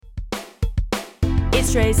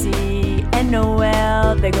It's Tracy and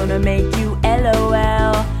Noel. They're gonna make you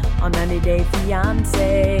LOL on 90 Day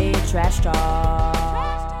Fiance Trash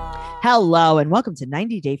Talk. Hello and welcome to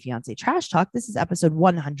 90 Day Fiance Trash Talk. This is episode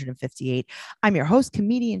 158. I'm your host,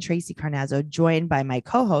 comedian Tracy Carnazzo, joined by my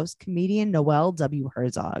co-host, comedian Noel W.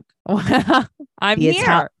 Herzog. I'm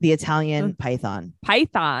here. The Italian Python.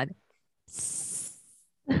 Python.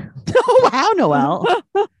 Oh, wow, Noel.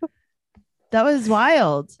 That was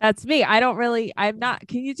wild. That's me. I'm not.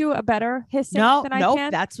 Can you do a better hissing than I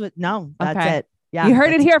can? That's Okay. it. Yeah. You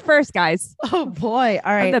heard it here first, guys. Oh, boy.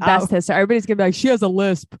 All right. I'm the best hisser. Everybody's going to be like, she has a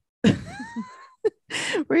lisp.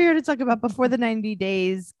 We're here to talk about Before the 90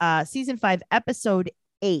 Days, season 5, episode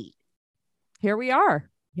 8. Here we are.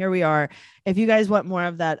 If you guys want more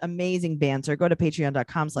of that amazing banter, go to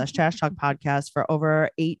patreon.com/trash talk podcast for over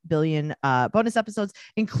 8 billion bonus episodes,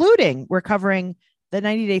 including we're covering the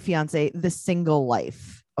 90 Day Fiance, The Single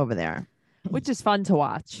Life over there. Which is fun to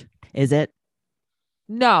watch. Is it?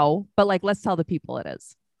 No, but let's tell the people it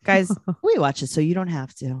is. Guys, we watch it so you don't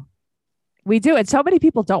have to. We do. And so many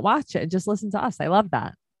people don't watch it and just listen to us. I love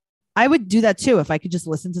that. I would do that too if I could just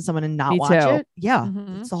listen to someone and not watch it. Yeah.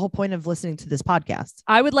 Mm-hmm. That's the whole point of listening to this podcast.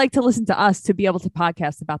 I would like to listen to us to be able to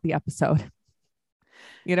podcast about the episode.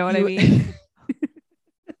 You know what I mean?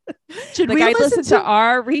 Should we listen to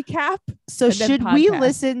our recap? So should we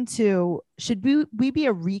be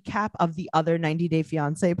a recap of the other 90 Day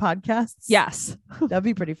Fiance podcasts? Yes. That'd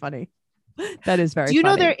be pretty funny. That is very Do you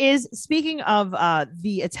funny. know there is, speaking of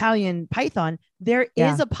the Italian Python, there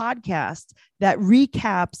is a podcast that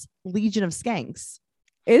recaps Legion of Skanks.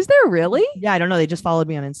 Is there really? Yeah, I don't know. They just followed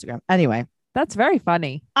me on Instagram. Anyway. That's very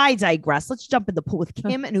funny. I digress. Let's jump in the pool with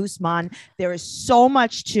Kim and Usman. There is so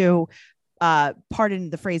much to, pardon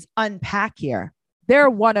the phrase, unpack here. They're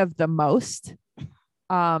one of the most.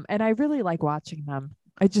 And I really like watching them.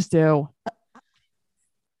 I just do.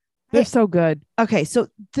 They're so good. Okay. So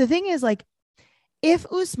the thing is, if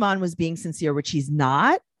Usman was being sincere, which he's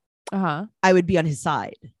not, I would be on his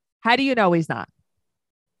side. How do you know he's not?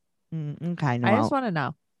 Okay. No. I just want to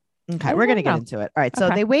know. Okay. We're going to get into it. All right. So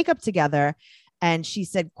they wake up together and she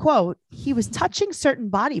said, quote, he was touching certain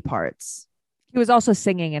body parts. He was also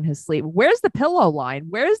singing in his sleep. Where's the pillow line?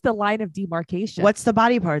 Where's the line of demarcation? What's the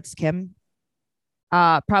body parts, Kim?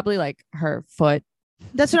 Probably her foot.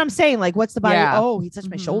 That's what I'm saying. What's the body? Yeah. Oh, he touched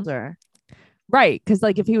my shoulder. Right. Because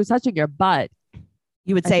if he was touching your butt,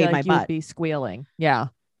 you would say my you butt. would be squealing. Yeah.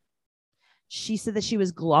 She said that she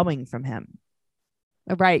was glowing from him.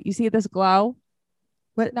 Right. You see this glow?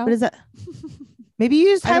 What? No. What is that? Maybe you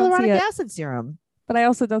use I don't see hyaluronic it. acid serum. But I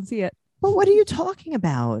also don't see it. But what are you talking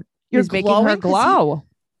about? You're He's making her glow.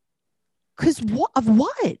 Because what? Of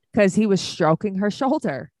what? Because he was stroking her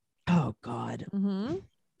shoulder. Oh, God. Mm-hmm.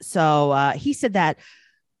 So he said that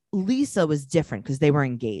Lisa was different because they were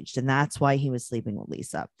engaged, and that's why he was sleeping with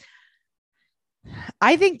Lisa.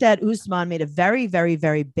 I think that Usman made a very, very,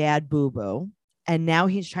 very bad boo-boo, and now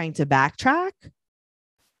he's trying to backtrack.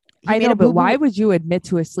 I know, but why would you admit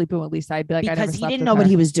to sleeping with Lisa? I'd be like, because he didn't know what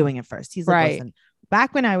he was doing at first. He's like, right. Listen,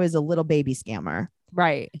 back when I was a little baby scammer,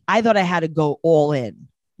 right? I thought I had to go all in.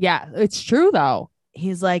 Yeah, it's true though.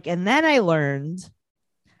 He's like, and then I learned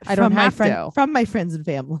from my friends and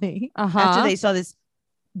family after they saw this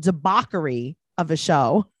debauchery of a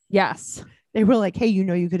show. Yes, they were like, hey,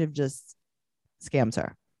 you could have just scammed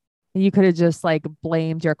her. You could have just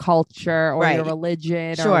blamed your culture or your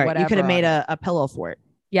religion or whatever. You could have made a pillow fort.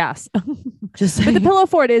 Yes. Just but the pillow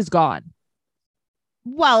fort is gone.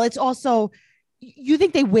 Well, it's also, you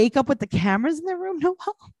think they wake up with the cameras in their room? No.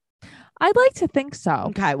 I'd like to think so.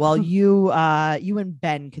 Okay. Well, you and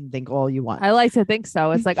Ben can think all you want. I like to think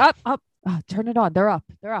so. It's up. Oh, turn it on. They're up.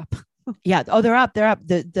 Yeah. Oh, they're up.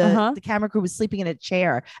 The camera crew was sleeping in a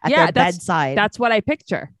chair at their bedside. That's what I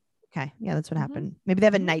picture. Okay. Yeah, that's what happened. Maybe they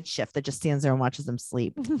have a night shift that just stands there and watches them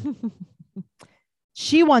sleep.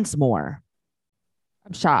 She wants more.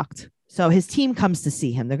 I'm shocked. So his team comes to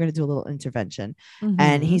see him. They're going to do a little intervention.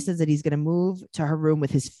 And he says that he's going to move to her room with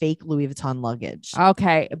his fake Louis Vuitton luggage.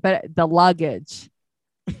 Okay. But the luggage,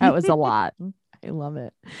 that was a lot. I love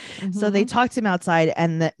it. So they talk to him outside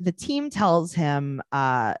and the team tells him,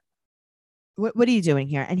 what are you doing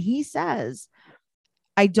here? And he says,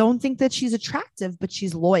 I don't think that she's attractive, but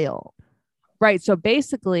she's loyal. Right. So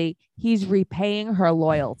basically he's repaying her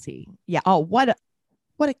loyalty. Yeah. Oh, what a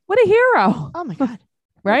hero. Oh my God.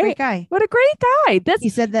 Right. What a great guy. What a great guy. He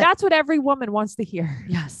said that's what every woman wants to hear.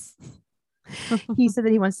 Yes. He said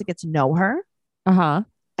that he wants to get to know her.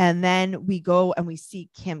 And then we go and we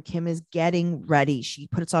see Kim. Kim is getting ready. She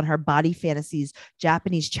puts on her Body Fantasies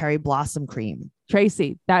Japanese cherry blossom cream.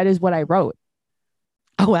 Tracy, that is what I wrote.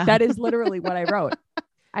 Oh, wow. That is literally what I wrote.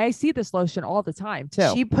 I see this lotion all the time too.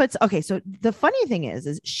 She puts, okay, so the funny thing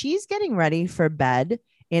is she's getting ready for bed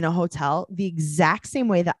in a hotel the exact same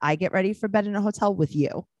way that I get ready for bed in a hotel with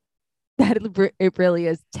you. It really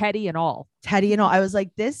is Teddy and all. Teddy and all. I was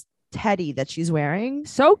like, this Teddy that she's wearing,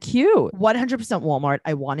 So cute. 100% Walmart.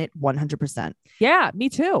 I want it 100%. Yeah, me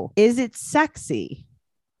too. Is it sexy?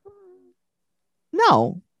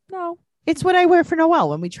 No, No, it's what I wear for Noel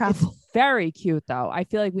when we it's travel. very cute though. I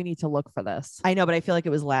feel like we need to look for this. I know, but I feel like it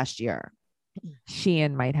was last year.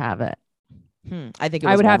 Shein might have it. I think it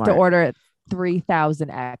was I would have to Walmart. order it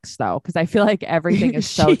 3000X though, because I feel like everything is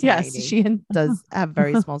so tiny. Yes, Shein does have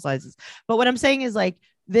very small sizes. But what I'm saying is like,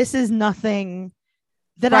 this is nothing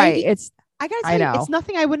that Right. It's I gotta I tell you, know. it's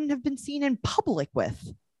nothing I wouldn't have been seen in public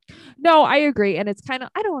with. no, I agree. And it's kind of,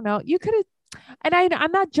 I don't know. You could have, and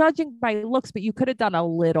I'm not judging by looks, but you could have done a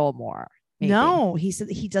little more. Maybe. No, he said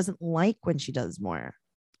he doesn't like when she does more.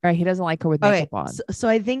 Right. He doesn't like her with Okay, makeup on. so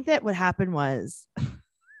I think that what happened was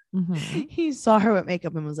Mhm. he saw her with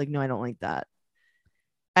makeup and was like, no, I don't like that.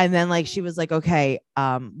 And then like she was like, okay,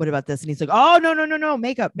 what about this? And he's like, oh no,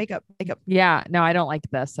 makeup. Yeah. No, I don't like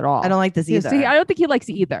this at all. I don't like this Yeah, either. see, I don't think he likes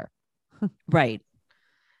it either. Right.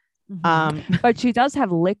 Mhm. But she does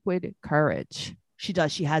have liquid courage. She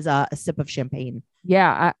does. She has a sip of champagne.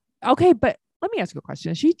 Yeah. Okay. But let me ask you a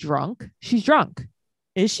question. Is she drunk? She's drunk.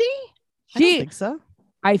 Is she? I don't She, think so.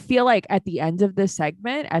 I feel like at the end of this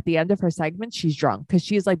segment, at the end of her segment, she's drunk because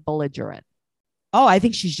she's like belligerent. Oh, I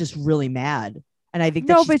think she's just really mad. And I think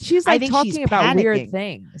that No, she's, but she's I like think talking she's about weird panicking.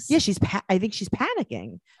 things. Yeah, I think she's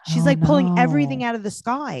panicking. She's Oh, like pulling everything no. out of the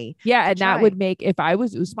sky. Yeah, and that try. would make, if I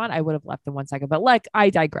was Usman, I would have left in 1 second. But like, I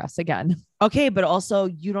digress again. Okay, but also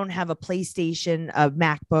you don't have a PlayStation, a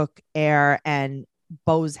MacBook Air, and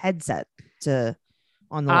Bose headset to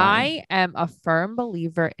on the line. I am a firm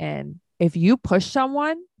believer in if you push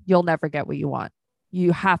someone, you'll never get what you want.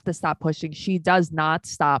 You have to stop pushing. She does not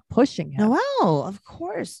stop pushing him. Noelle, of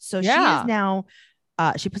course. So she Yeah. is now.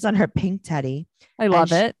 She puts on her pink teddy. I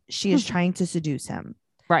love and it. She is trying to seduce him.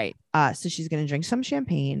 Right. So she's gonna drink some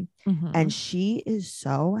champagne, Mhm. and she is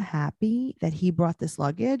so happy that he brought this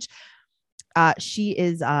luggage. She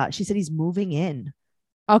said he's moving in.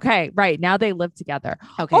 Okay, right. Now they live together.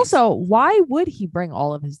 Okay. Also, why would he bring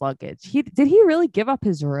all of his luggage? Did he really give up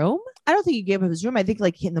his room? I don't think he gave him his room. I think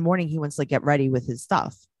like in the morning he wants to like get ready with his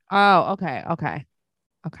stuff. Oh, okay.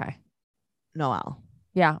 Noelle.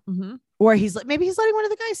 Yeah. Mm-hmm. Or he's like, maybe he's letting one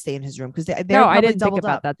of the guys stay in his room because they No, I didn't think doubled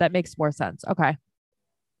about up. that. That makes more sense. Okay.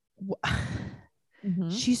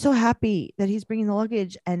 Mhm. She's so happy that he's bringing the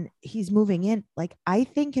luggage and he's moving in. Like, I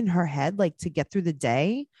think in her head, like to get through the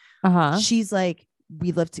day, Uh-huh. she's like,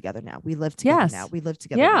 we live together now. We live together Yes. now. We live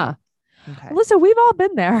together. Yeah. now." Okay. Listen, we've all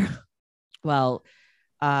been there. Well,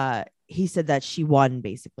 he said that she won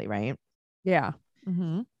basically, right? Yeah.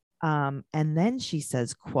 Mm-hmm. And then she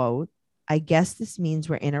says, quote, I guess this means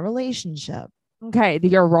we're in a relationship. Okay.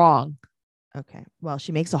 You're wrong. Okay. Well,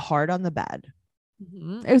 she makes a heart on the bed.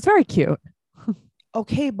 Mhm. It was very cute.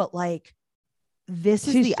 Okay, but like this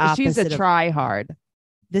is She's the opposite. she's a of- try hard.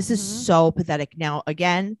 This is Mhm. so pathetic. Now,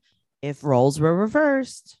 again, if roles were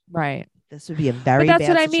reversed, Right. this would be a very But that's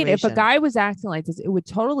bad what I mean. If a situation. guy was acting like this, it would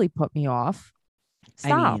totally put me off.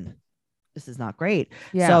 Stop. I mean, this is not great.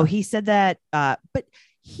 Yeah. So he said that, but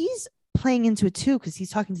he's playing into it too because he's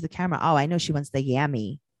talking to the camera. Oh, I know she wants the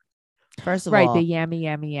yammy. First of right. all, The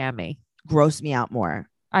yammy. gross me out more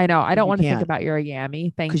I know. I don't You want to think can't. about your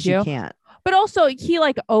yammy. Thank because you. you can't. But also, he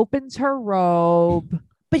like opens her robe.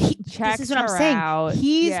 But this Checks is what I'm her saying. out.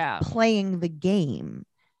 He's Yeah. playing the game.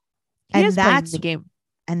 He And is playing that's the game.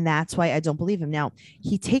 And that's why I don't believe him. Now,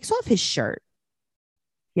 he takes off his shirt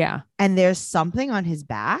Yeah. and there's something on his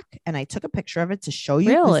back. And I took a picture of it to show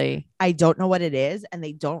you. 'cause Really? I don't know what it is. And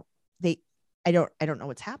I don't know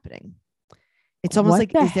what's happening. It's almost What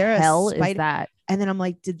like, the is there hell a spider? is that? And then I'm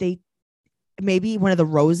like, maybe one of the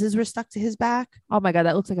roses were stuck to his back? Oh my god,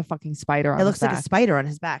 that looks like a fucking spider. On It looks his like a back. spider on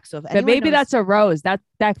his back. So if But anyone maybe knows- that's a rose. That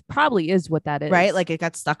probably is what that is. right. Like it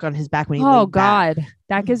got stuck on his back when he oh laid back. god,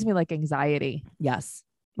 that gives me like anxiety. Yes.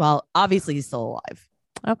 Well, obviously he's still alive.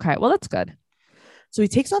 Okay, well that's good. So he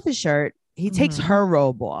takes off his shirt. He takes Mhm. her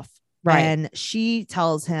robe off. Right. And she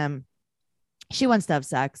tells him she wants to have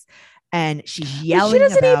sex. And she's But yelling she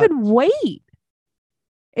doesn't about, even wait.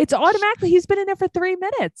 It's automatically. He's been in there for 3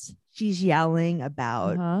 minutes. she's yelling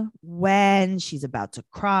about Uh-huh. when she's about to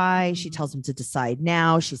cry. She tells him to decide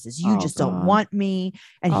now. She says, you Oh, just God. don't want me.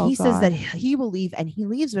 And Oh, he says God. that he will leave and he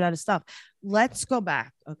leaves without his stuff. Let's go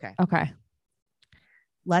back. Okay. Okay.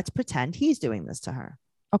 Let's pretend he's doing this to her.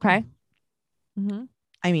 Okay. Mhm.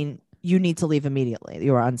 I mean, you need to leave immediately.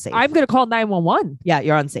 You are unsafe. I'm gonna call 911. yeah,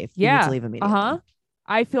 you're unsafe. You need Yeah. to leave immediately. Uh-huh.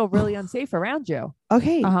 I feel really unsafe around you.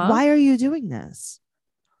 Okay, why are you doing this?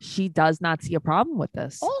 She does not see a problem with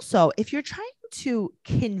this. Also, if you're trying to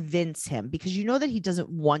convince him because you know that he doesn't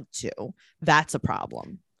want to, that's a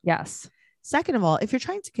problem. Yes. Second of all, if you're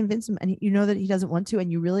trying to convince him and you know that he doesn't want to,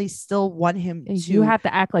 and you really still want him to, you have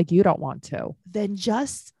to act like you don't want to. Then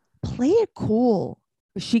just play it cool.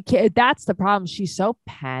 She can't. That's the problem. She's so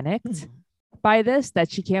panicked by this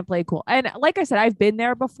that she can't play cool. And like I said, I've been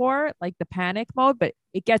there before, like the panic mode, but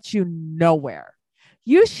it gets you nowhere.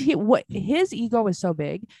 His ego is so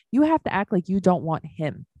big. You have to act like you don't want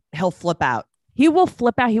him. He'll flip out. He will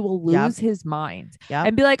flip out. He will lose his mind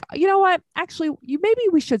and be like, you know what? Actually, maybe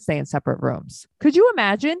we should stay in separate rooms. Could you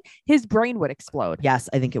imagine? His brain would explode. Yes,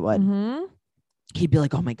 I think it would. He'd be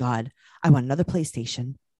like, oh my God, I want another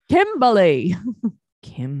PlayStation. Kimberly.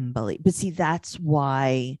 But see, that's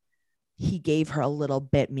why he gave her a little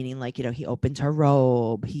bit, meaning like, he opened her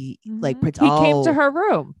robe. He he came to her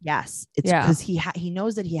room. Yes. It's because he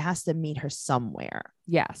knows that he has to meet her somewhere.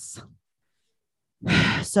 Yes.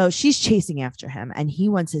 So she's chasing after him and he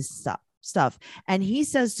wants his stuff. And he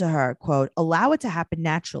says to her, quote, allow it to happen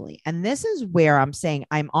naturally. And this is where I'm saying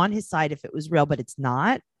I'm on his side if it was real, but it's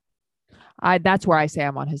not. That's where I say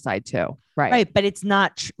I'm on his side too. Right. But it's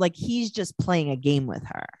not like he's just playing a game with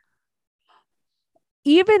her.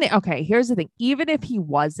 Here's the thing. Even if he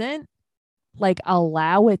wasn't, like,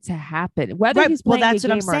 allow it to happen, whether he's playing a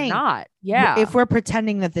game or not. Yeah. If we're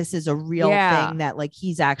pretending that this is a real thing, that like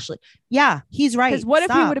he's actually, he's right. Because what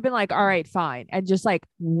if he would have been like, all right, fine, and just like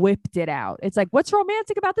whipped it out? It's like, what's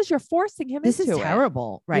romantic about this? You're forcing him into it. This is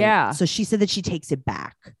terrible. Right. Yeah. So she said that she takes it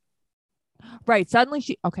back. Right. Suddenly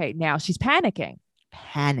now she's panicking.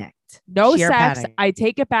 Panicked. No Sheer sex. panic. I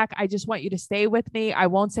take it back. I just want you to stay with me. I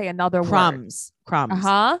won't say another word. Crumbs.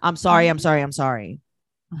 I'm sorry.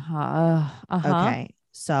 Okay.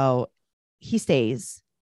 So he stays.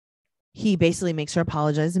 He basically makes her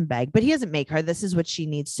apologize and beg, but he doesn't make her. This is what she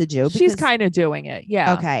needs to do. She's kind of doing it.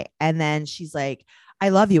 Yeah. Okay. And then she's like, I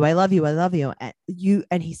love you. I love you. I love you.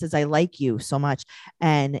 And he says, I like you so much.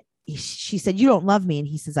 And she said, you don't love me. And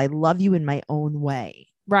he says, I love you in my own way.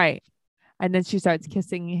 Right. And then he starts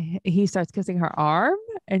kissing her arm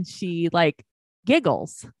and she like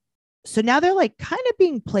giggles. So now they're like kind of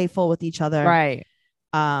being playful with each other. Right.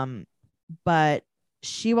 But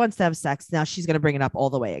she wants to have sex. Now she's going to bring it up all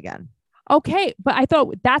the way again. Okay. But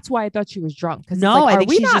that's why I thought she was drunk. No, I think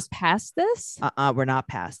we she's not just past this. We're not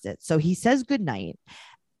past it. So he says goodnight.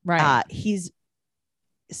 Right. He's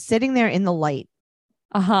sitting there in the light.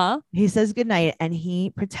 He says goodnight and he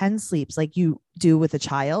pretends sleeps like you do with a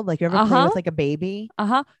child. Like you ever play with like a baby?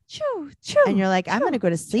 Choo, choo, and you're like, I'm going to go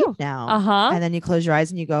to sleep now. And then you close your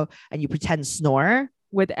eyes and you go and you pretend snore.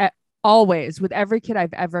 Always with every kid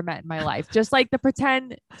I've ever met in my life. Just like the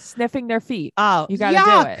pretend sniffing their feet. Oh, you got to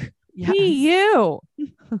do it. Yes.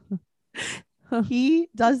 He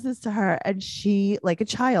does this to her and she, like a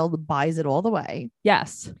child, buys it all the way.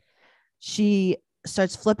 Yes. She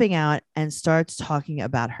starts flipping out and starts talking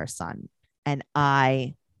about her son. And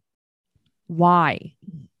why?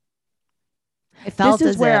 This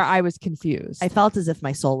is where I was confused. I felt as if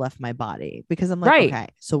my soul left my body because I'm like, okay,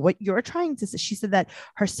 so what you're trying to say, she said that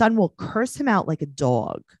her son will curse him out like a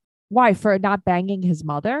dog. Why? For not banging his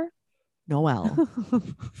mother? Noelle.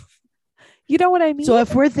 You know what I mean? So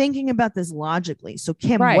if we're thinking about this logically, so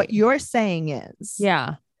Kim, what you're saying is,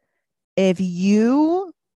 if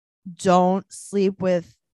you don't sleep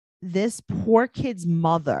with this poor kid's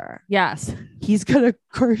mother, he's gonna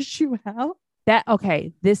curse you out.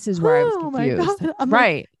 This is where I was confused.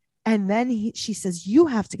 Right. Like, and then she says you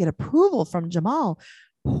have to get approval from Jamal.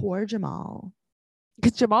 Poor Jamal,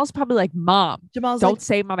 because Jamal's probably like, Mom, don't like,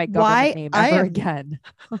 say my government name ever again.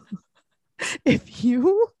 If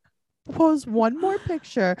you post one more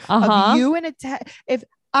picture of you and if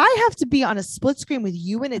I have to be on a split screen with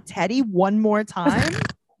you and a teddy one more time.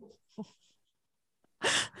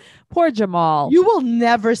 Poor Jamal. You will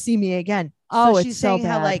never see me again. Oh, so she's saying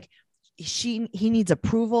how like he needs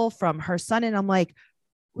approval from her son. And I'm like,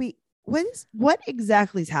 wait, what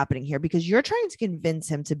exactly is happening here? Because you're trying to convince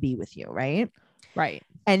him to be with you, right? Right.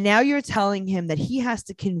 And now you're telling him that he has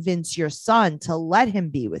to convince your son to let him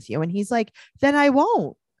be with you. And he's like, then I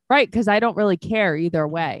won't. Right. Because I don't really care either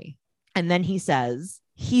way. And then he says,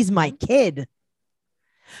 he's my kid.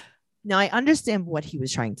 Now, I understand what he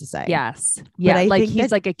was trying to say. Yes. Yeah. But like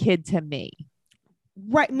he's like a kid to me.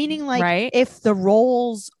 Right. Meaning like if the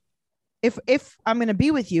roles, if I'm going to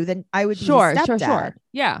be with you, then I would be stepdad. Sure.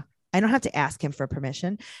 Yeah. I don't have to ask him for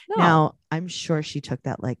permission. No. Now, I'm sure she took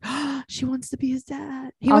that like, she wants to be his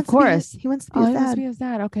dad. He wants to be his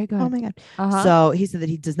dad. Okay, good. Oh my God. So he said that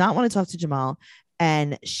he does not want to talk to Jamal.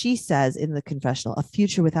 And she says in the confessional, a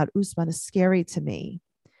future without Usman is scary to me.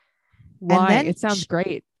 Why? then It sounds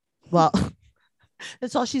great. Well,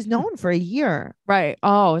 that's all she's known for a year. Right.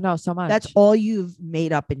 Oh, no, so much. That's all you've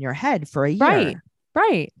made up in your head for a year. Right.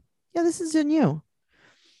 Right. Yeah, this is in you.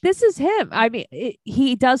 This is him. I mean,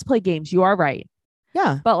 he does play games. You are right.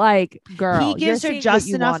 Yeah. But like, girl, He gives you're her seeing what just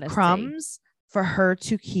you enough wanna see. crumbs for her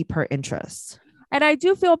to keep her interest. And I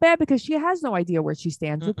do feel bad because she has no idea where she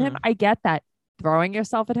stands with him. Mm-mm. I get that throwing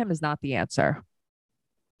yourself at him is not the answer.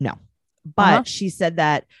 No. But she said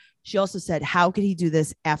that she also said, how could he do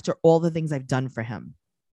this after all the things I've done for him?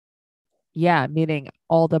 Yeah, meaning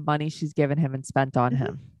all the money she's given him and spent on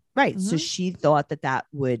him. Right. So Mhm. she thought that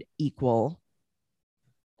would equal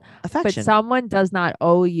affection. But someone does not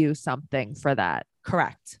owe you something for that.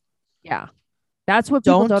 Correct. Yeah. That's what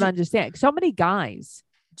people Don't don't understand. So many guys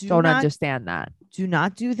don't understand that. Do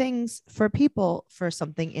not do things for people for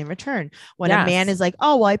something in return. When a man Yes. is like,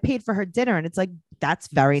 oh, well, I paid for her dinner. And it's like, that's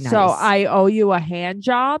very nice. So I owe you a hand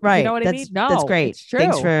job. right. You know what I mean? No, That's great. It's true.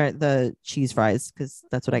 Thanks for the cheese fries because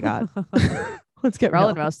that's what I got. Let's get Roll real.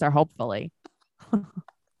 and roaster, hopefully.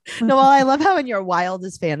 No, well, I love how in your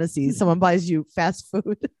wildest fantasies, someone buys you fast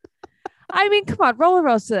food. I mean, come on, roller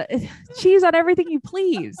roaster, cheese on everything you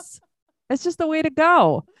please. It's just the way to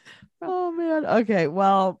go. Oh, man. Okay.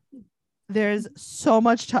 Well, there's so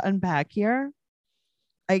much to unpack here.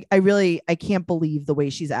 I can't believe the way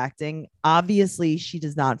she's acting. Obviously, she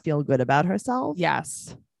does not feel good about herself.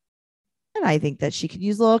 Yes. And I think that she could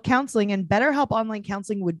use a little counseling, and BetterHelp online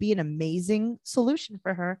counseling would be an amazing solution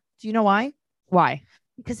for her. Do you know why? Why?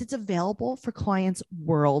 Because it's available for clients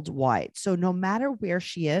worldwide. So no matter where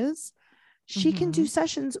she is, she can do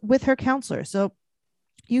sessions with her counselor. So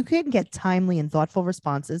you can get timely and thoughtful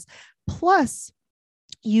responses. Plus,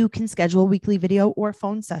 you can schedule weekly video or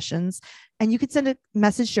phone sessions, and you could send a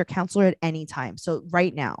message to your counselor at any time. So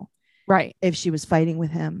right now, Right. if she was fighting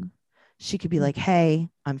with him, she could be like, hey,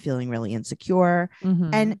 I'm feeling really insecure.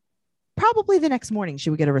 Mhm. And probably the next morning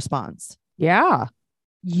she would get a response. Yeah.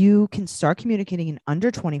 You can start communicating in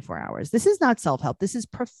under 24 hours. This is not self-help. This is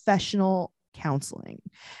professional counseling.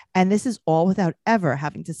 And this is all without ever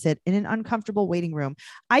having to sit in an uncomfortable waiting room.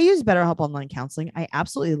 I use BetterHelp online counseling. I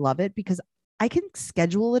absolutely love it because I can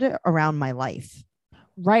schedule it around my life.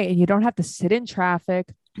 Right. And you don't have to sit in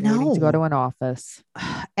traffic. Waiting to go No. to an office.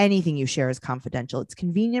 Anything you share is confidential. It's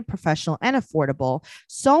convenient, professional, and affordable.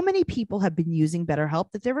 So many people have been using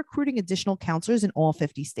BetterHelp that they're recruiting additional counselors in all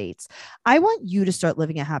 50 states. I want you to start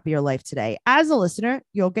living a happier life today. As a listener,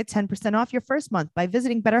 you'll get 10% off your first month by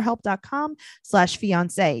visiting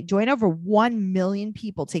betterhelp.com/fiance. Join over 1 million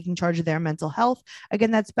people taking charge of their mental health.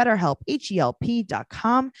 Again, that's BetterHelp,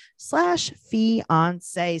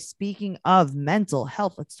 HELP.com/fiance. Speaking of mental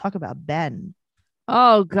health, let's talk about Ben.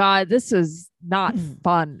 Oh God, this is not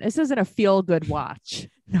fun. This isn't a feel good watch.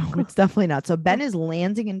 No, it's definitely not. So Ben is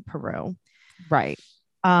landing in Peru. Right.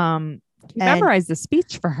 He You memorized the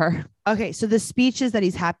speech for her. Okay, so the speech is that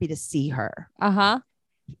he's happy to see her. Uh-huh.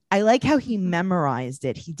 I like how he memorized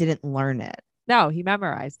it. He didn't learn it. No, he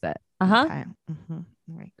memorized it. Uh-huh. Okay. All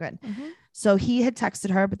right, good. Mhm. So he had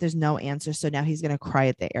texted her, but there's no answer. So now he's going to cry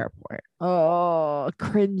at the airport. Oh,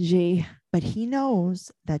 cringy. But he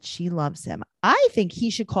knows that she loves him. I think he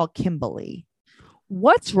should call Kimberly.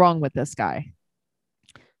 What's wrong with this guy?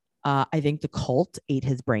 I think the cult ate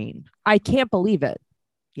his brain. I can't believe it.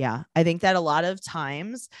 Yeah. I think that a lot of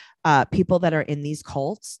times people that are in these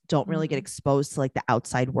cults don't really get exposed to like the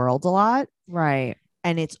outside world a lot. Right.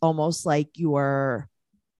 And it's almost like your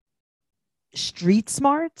street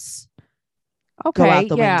smarts Okay. go out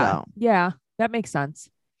the yeah. window. Yeah. That makes sense.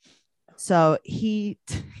 So he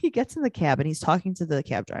gets in the cab and he's talking to the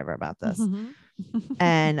cab driver about this. Mhm.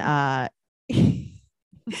 And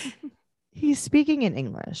he's speaking in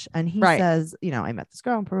English, and he Right. says, I met this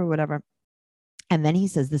girl in Peru, whatever. And then he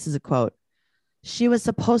says, this is a quote. She was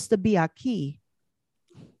supposed to be aquí.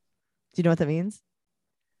 Do you know what that means?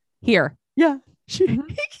 Here. Yeah.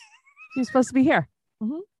 Mhm. She's supposed to be here.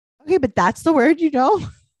 Okay, but that's the word, He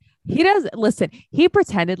does listen. He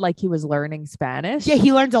pretended like he was learning Spanish. Yeah,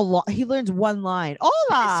 he learns a lot. He learns one line.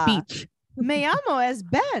 Hola. Speech. Me amo es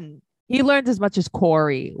Ben. He learned as much as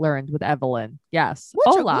Corey learned with Evelyn. Yes.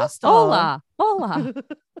 Mucho Hola. gusto. Hola. Hola.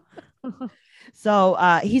 So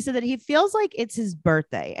he said that he feels like it's his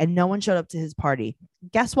birthday and no one showed up to his party.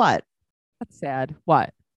 Guess what? That's sad.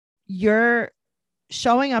 What? You're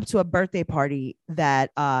showing up to a birthday party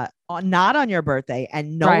that not on your birthday,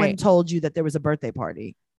 and no one Right. told you that there was a birthday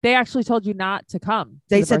party. They actually told you not to come. to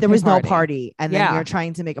They the said there birthday was no party, and then Yeah. you're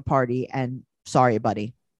trying to make a party, and sorry,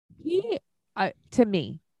 buddy. He, to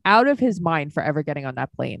me, out of his mind for ever getting on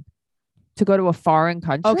that plane. to go to a foreign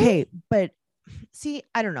country. Okay, but see,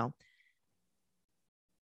 I don't know.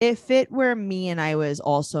 If it were me and I was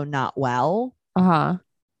also not well, Uh-huh.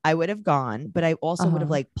 I would have gone, but I also would have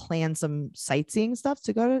Uh-huh. like planned some sightseeing stuff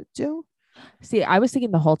to go to do. See, I was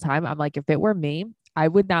thinking the whole time, I'm like, if it were me, I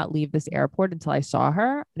would not leave this airport until I saw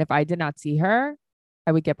her. And if I did not see her,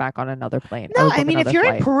 I would get back on another plane. No, would I book mean, if another you're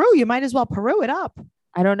flight. in Peru, you might as well Peru it up.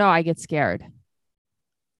 I don't know. I get scared.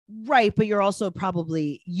 Right. But you're also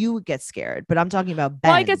probably, you would get scared. But I'm talking about Ben.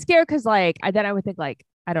 Well, I get scared because like then I would think like,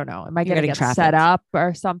 I don't know, am I You're going to getting get set trafficked. up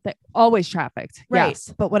or something? Always trafficked. Right.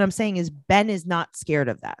 Yes. But what I'm saying is Ben is not scared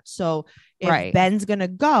of that. So if Right. Ben's going to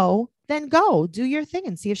go, then go do your thing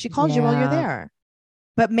and see if she calls you while you're Yeah. there.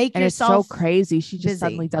 But make And yourself it's so crazy. She just busy.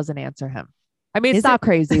 suddenly doesn't answer him. I mean, it's Is it? not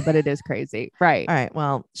crazy, but it is crazy. Right. All right.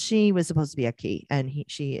 Well, she was supposed to be a key and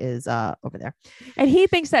she is over there. And he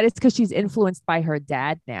thinks that it's because she's influenced by her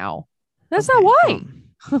dad now. That's Okay, not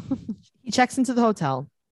why. He checks into the hotel.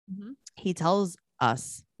 Mhm. He tells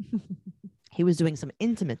us he was doing some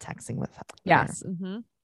intimate texting with her. Yes. Mm-hmm.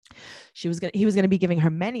 He was gonna be giving her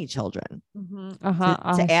many children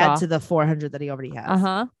Mm-hmm. to add to the 400 that he already has.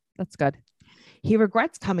 Uh-huh. That's good. He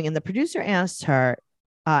regrets coming, and the producer asked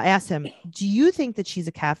him, "Do you think that she's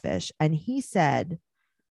a catfish?" And he said,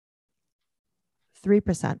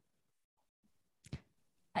 3%.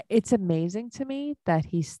 It's amazing to me that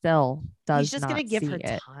he still does. He's just not gonna give see her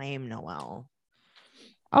it. time, Noelle.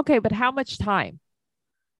 Okay, but how much time?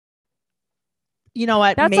 You know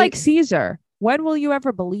what? That's like Caesar. When will you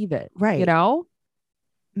ever believe it? Right. You know?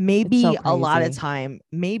 maybe so a lot of crazy. time,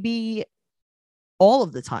 maybe all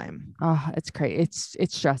of the time. Oh, it's crazy.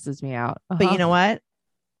 It stresses me out. But you know what?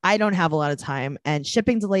 I don't have a lot of time, and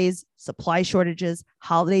shipping delays, supply shortages,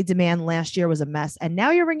 holiday demand last year was a mess. And now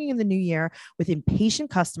you're ringing in the new year with impatient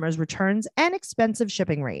customers, returns, and expensive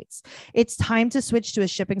shipping rates. It's time to switch to a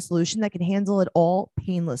shipping solution that can handle it all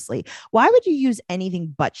painlessly. Why would you use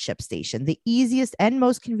anything but ShipStation, the easiest and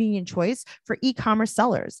most convenient choice for e-commerce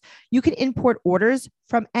sellers? You can import orders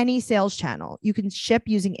from any sales channel. You can ship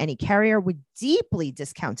using any carrier with deeply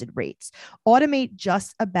discounted rates. Automate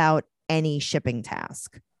just about any shipping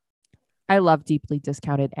task. I love deeply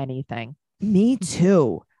discounted anything. Me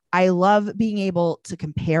too. I love being able to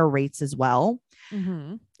compare rates as well.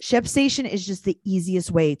 Mm-hmm. ShipStation is just the easiest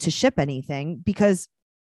way to ship anything because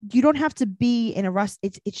you don't have to be in a rush.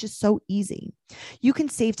 It's just so easy. You can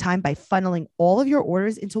save time by funneling all of your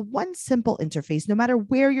orders into one simple interface. No matter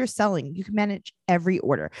where you're selling, you can manage every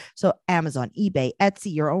order. So Amazon, eBay,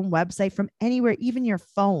 Etsy, your own website from anywhere, even your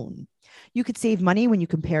phone. You could save money when you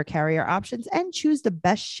compare carrier options and choose the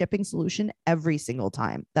best shipping solution every single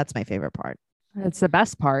time. That's my favorite part. That's the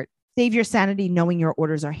best part. Save your sanity knowing your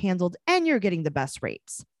orders are handled and you're getting the best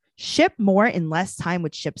rates. Ship more in less time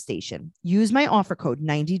with ShipStation. Use my offer code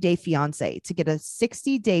 90dayfiance to get a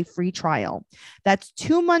 60-day free trial. That's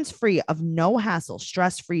 2 months free of no hassle,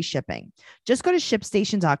 stress-free shipping. Just go to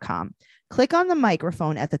shipstation.com, click on the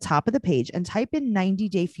microphone at the top of the page and type in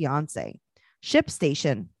 90dayfiance.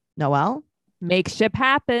 ShipStation. Noelle? Make ship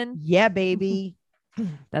happen. Yeah, baby.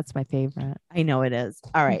 That's my favorite. I know it is.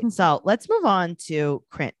 All right. So let's move on to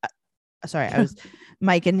sorry, I was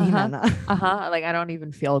Mike and Jimena. Like I don't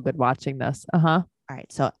even feel good watching this. All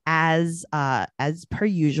right. So as per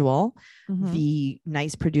usual, Mhm. the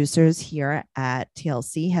nice producers here at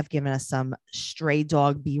TLC have given us some stray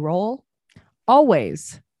dog B-roll.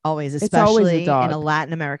 Always. Always, It's always a especially dog. in a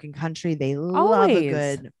Latin American country, they love a Always.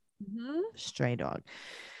 good Mhm. stray dog.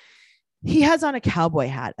 He has on a cowboy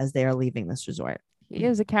hat as they are leaving this resort. He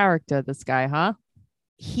is a character, this guy, huh?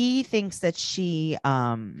 He thinks that she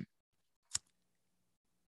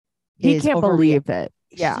He is can't believe it.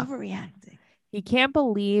 Yeah. She's overreacting. He can't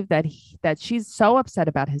believe that that she's so upset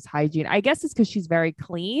about his hygiene. I guess it's because she's very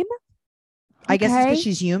clean. I guess it's Okay. because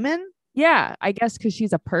she's human. Yeah, I guess because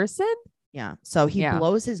she's a person. Yeah. So he Yeah.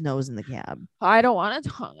 blows his nose in the cab. I don't want to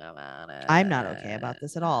talk about it. I'm not okay about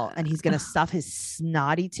this at all. And he's going to stuff his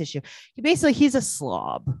snotty tissue. He's a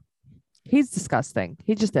slob. He's disgusting.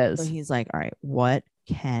 He just So is. he's like, all right, what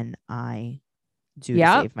can I do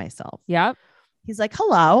Yep. to save myself? Yep. He's like,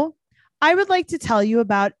 hello, I would like to tell you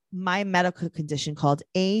about my medical condition called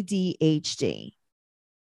ADHD.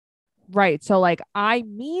 Right. So like I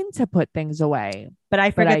mean to put things away. But I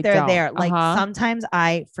But forget I they're don't. there. Like Uh-huh. sometimes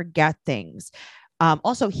I forget things.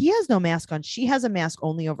 Also, he has no mask on. She has a mask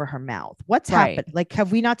only over her mouth. What's Right. happened? Like,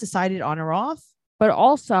 have we not decided on or off? But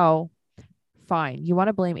also, fine. You want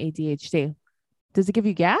to blame ADHD. Does it give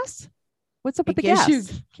you gas? What's up with the gives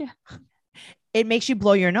gas? you- It makes you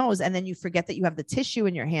blow your nose and then you forget that you have the tissue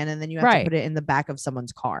in your hand and then you have Right. to put it in the back of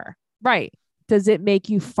someone's car. Right. Does it make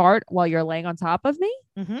you fart while you're laying on top of me?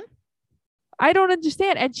 Mhm. I don't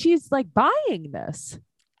understand. And she's like buying this.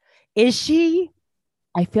 Is she?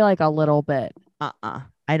 I feel like a little bit.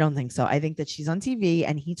 I don't think so. I think that she's on TV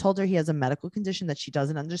and he told her he has a medical condition that she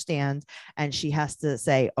doesn't understand. And she has to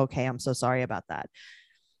say, okay, I'm so sorry about that.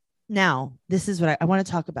 Now, this is what I want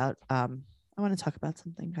to talk about. I want to talk about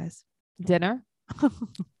something, guys. Dinner?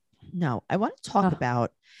 No, I want to talk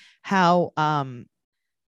about how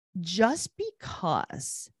just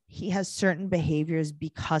because he has certain behaviors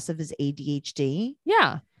because of his ADHD,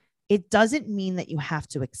 Yeah. it doesn't mean that you have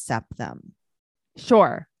to accept them.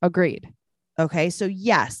 Sure. Agreed. Okay. So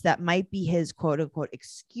yes, that might be his quote unquote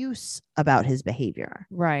excuse about his behavior.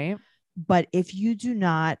 Right. But if you do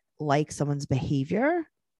not like someone's behavior,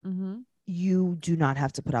 you do not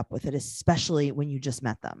have to put up with it, especially when you just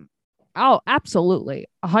met them. Oh, absolutely.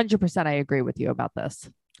 100%. I agree with you about this.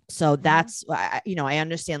 So that's, I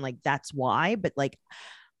understand like that's why, but like,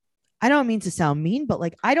 I don't mean to sound mean, but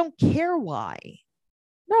like, I don't care why.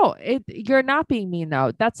 No, you're not being mean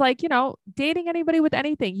though. That's like, dating anybody with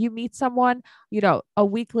anything. You meet someone, a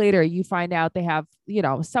week later, you find out they have,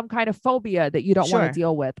 some kind of phobia that you don't want to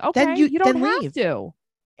deal with. Okay. Then you don't then have leave. to.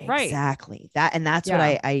 Right. Exactly. That's what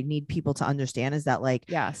I need people to understand is that like,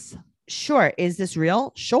 yes, sure. Is this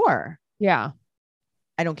real? Sure. Yeah.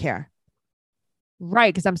 I don't care.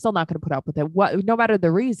 Right. Cause I'm still not going to put up with it. No matter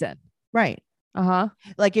the reason. Right.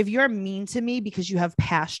 Like if you're mean to me because you have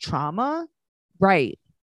past trauma. Right.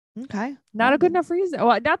 Okay. Not a good enough reason.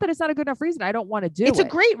 Well, not that it's not a good enough reason. I don't want to do it. It's a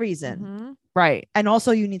great reason. Right. And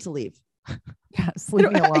also you need to leave. Yes. Leave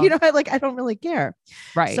me alone. I don't really care.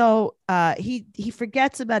 Right. So he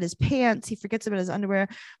forgets about his pants. He forgets about his underwear.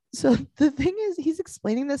 So the thing is, he's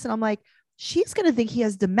explaining this and I'm like, she's going to think he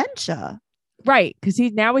has dementia. Right. Cause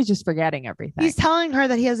he's just forgetting everything. He's telling her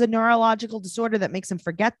that he has a neurological disorder that makes him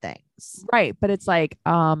forget things. Right. But it's like,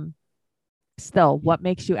 still what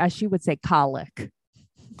makes you, as she would say, colic.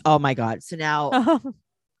 Oh my God. So now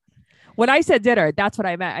when I said dinner, that's what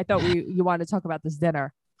I meant. I thought you wanted to talk about this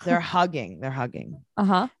dinner. They're hugging.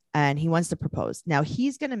 And he wants to propose. Now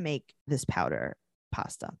he's going to make this powder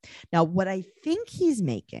pasta. Now, what I think he's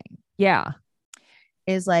making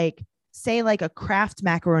is like, say like a Kraft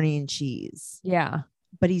macaroni and cheese. Yeah.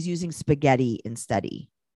 But he's using spaghetti instead.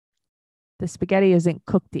 The spaghetti isn't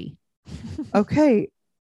cookedy. Okay.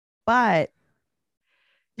 But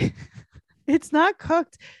it's not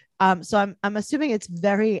cooked. So I'm assuming it's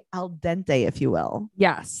very al dente, if you will.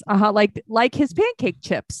 Yes. Like his pancake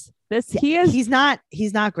chips. He's not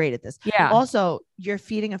great at this. Yeah. Also, you're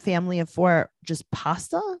feeding a family of 4 just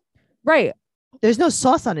pasta. Right. There's no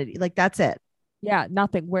sauce on it. Like that's it. Yeah.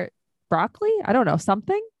 Nothing. Broccoli? I don't know.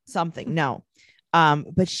 Something. No.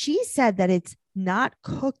 But she said that it's not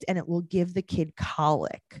cooked and it will give the kid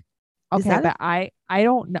colic. Okay, but I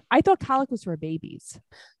don't know. I thought colic was for babies.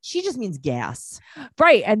 She just means gas.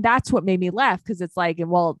 Right. And that's what made me laugh because it's like,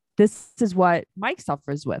 well, this is what Mike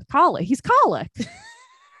suffers with. Colic. He's colic.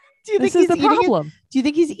 Do you this think is the problem? Do you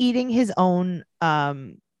think he's eating his own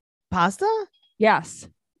pasta? Yes.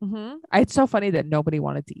 It's so funny that nobody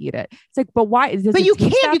wanted to eat it. It's like, but why? But you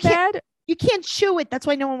can't. Bad? You can't chew it. That's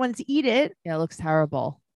why no one wanted to eat it. Yeah, it looks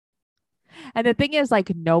terrible. And the thing is,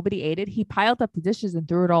 like, nobody ate it. He piled up the dishes and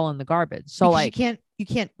threw it all in the garbage. So because like, you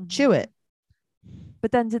can't chew it.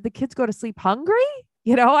 But then did the kids go to sleep hungry?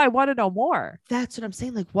 I want to know more. That's what I'm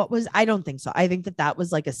saying. Like, I don't think so. I think that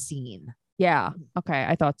was like a scene. Yeah. Okay.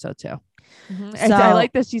 I thought so too. So, and I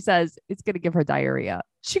like that she says it's going to give her diarrhea.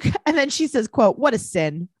 And then she says, quote, "What a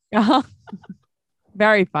sin."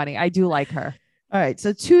 Very funny. I do like her. All right.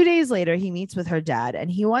 So 2 days later, he meets with her dad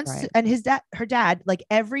and he wants to, and her dad, like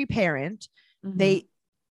every parent,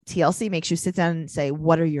 TLC makes you sit down and say,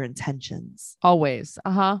 what are your intentions? Always.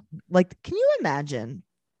 Like, can you imagine?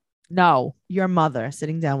 No. Your mother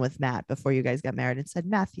sitting down with Matt before you guys got married and said,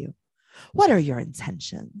 Matthew, what are your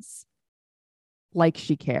intentions? Like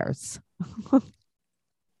she cares.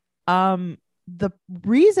 The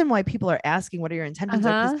reason why people are asking, what are your intentions?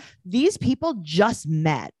 Are 'cause these people just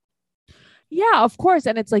met. Yeah, of course.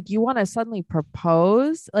 And it's like, you want to suddenly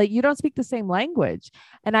propose, like you don't speak the same language.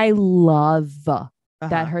 And I love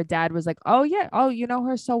that her dad was like, oh yeah. Oh, you know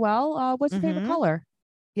her so well. What's your favorite color?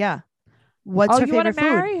 Yeah. What's her favorite food? You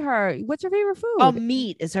want to marry her? What's your favorite food? Oh,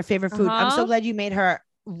 meat is her favorite food. I'm so glad you made her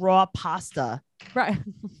raw pasta. Right.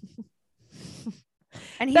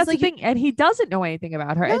 And he's that's like, the thing. And he doesn't know anything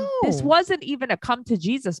about her. No. And this wasn't even a come to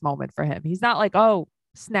Jesus moment for him. He's not like, oh,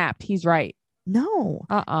 snapped. He's right. No.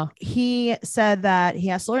 He said that he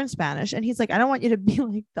has to learn Spanish and he's like, I don't want you to be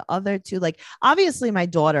like the other two. Like, obviously my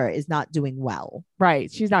daughter is not doing well.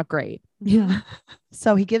 Right. She's not great. Yeah.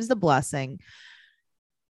 So he gives the blessing.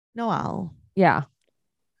 Noelle. Yeah.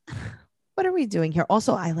 What are we doing here?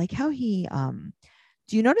 Also, I like how he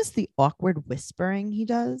do you notice the awkward whispering he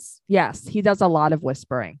does? Yes, he does a lot of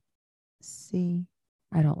whispering. See,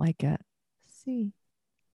 I don't like it. see,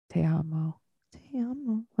 Te amo. te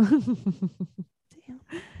amo, te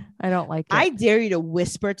amo. I don't like it. I dare you to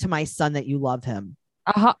whisper to my son that you love him.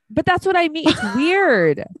 But that's what I mean. It's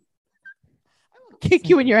weird. Kick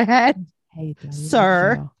you in your head. Hey,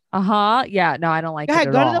 Sir. Yeah. No, I don't like Go it ahead,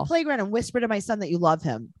 at go to all. the playground and whisper to my son that you love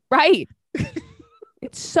him. Right.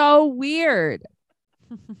 It's so weird.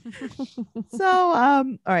 So,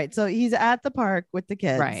 all right. So he's at the park with the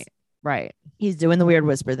kids. Right. He's doing the weird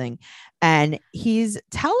whisper thing. And he's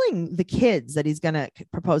telling the kids that he's going to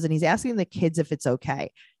propose. And he's asking the kids if it's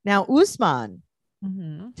okay. Now, Usman,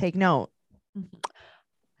 take note.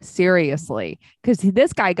 Seriously. Because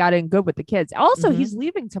this guy got in good with the kids. Also, he's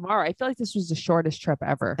leaving tomorrow. I feel like this was the shortest trip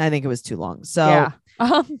ever. I think it was too long. So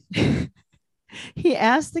yeah. he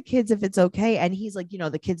asked the kids if it's okay. And he's like,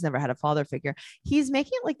 the kids never had a father figure. He's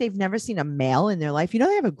making it like they've never seen a male in their life. They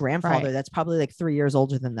have a grandfather that's probably like 3 years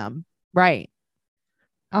older than them. Right.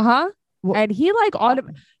 And he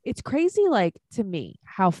it's crazy, like, to me,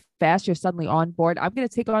 how fast you're suddenly on board. I'm going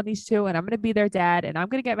to take on these two and I'm going to be their dad and I'm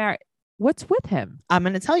going to get married. What's with him? I'm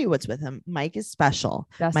going to tell you what's with him. Mike is special.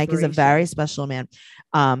 Mike is a very special man.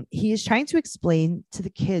 He is trying to explain to the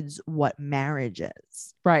kids what marriage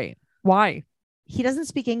is. Right. Why? He doesn't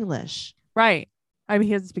speak English. Right. I mean,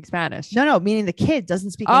 he doesn't speak Spanish. No, meaning the kid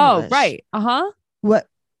doesn't speak English. Oh, right. What?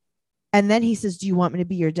 And then he says, do you want me to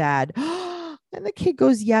be your dad? And the kid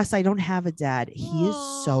goes, yes, I don't have a dad. He is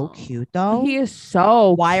so cute, though. He is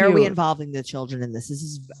so Why cute. are we involving the children in this? This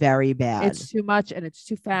is very bad. It's too much and it's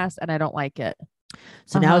too fast and I don't like it.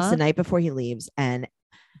 So now it's the night before he leaves and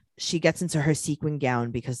she gets into her sequin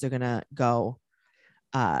gown because they're going to go.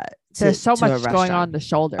 There's so much going on the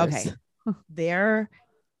shoulders. Okay. There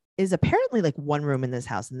is apparently like one room in this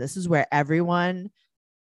house and this is where everyone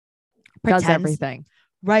does everything.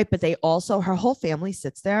 Right. But her whole family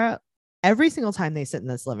sits there. Every single time they sit in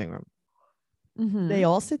this living room, they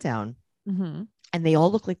all sit down and they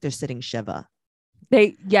all look like they're sitting Shiva.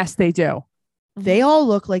 Yes, they do. They all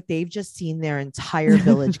look like they've just seen their entire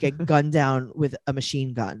village get gunned down with a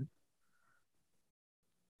machine gun.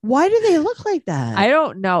 Why do they look like that? I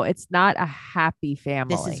don't know. It's not a happy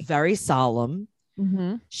family. This is very solemn.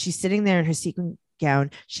 She's sitting there in her sequin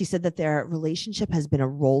gown. She said that their relationship has been a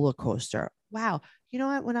roller coaster. Wow. You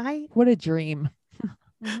know what? What a dream.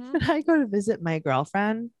 When I go to visit my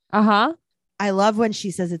girlfriend, I love when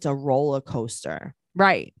she says it's a roller coaster.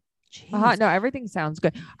 Right. No, everything sounds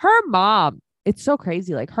good. Her mom, it's so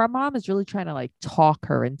crazy. Like her mom is really trying to like talk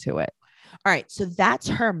her into it. All right. So that's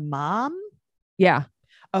her mom. Yeah.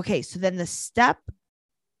 Okay. So then the step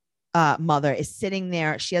mother is sitting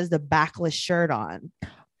there. She has the backless shirt on.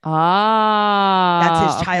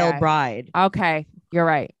 That's his child bride. Okay. You're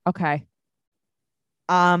right. Okay.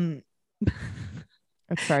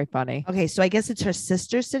 It's very funny. Okay, so I guess it's her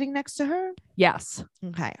sister sitting next to her. Yes.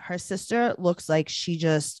 Okay, her sister looks like she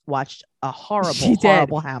just watched a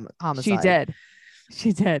horrible homicide.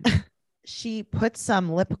 She did. She put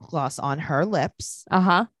some lip gloss on her lips.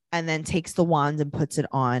 And then takes the wand and puts it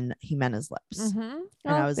on Jimena's lips. And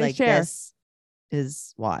I was like, this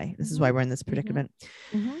is why. This is why we're in this predicament.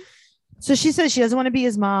 So she says she doesn't want to be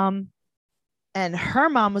his mom. And her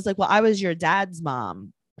mom was like, well, I was your dad's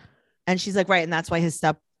mom. And she's like, right. And that's why my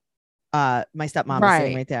stepmom is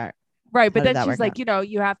sitting right there. Right. But then she's like,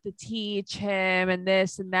 you have to teach him and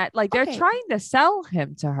this and that. Like they're trying to sell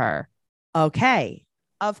him to her. Okay.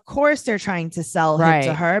 Of course they're trying to sell him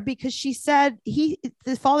to her because she said the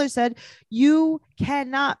father said, you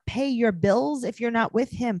cannot pay your bills if you're not with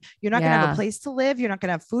him. You're not going to have a place to live. You're not going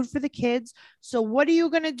to have food for the kids. So what are you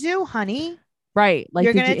going to do, honey? Right. Like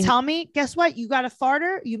you're going to tell me, guess what? You got a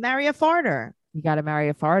farter. You marry a farter. You got to marry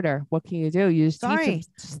a farter. What can you do? You just teach him.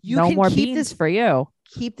 You no can more keep beans this for you.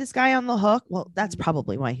 Keep this guy on the hook. Well, that's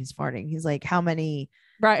probably why he's farting. He's like, how many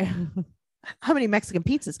Mexican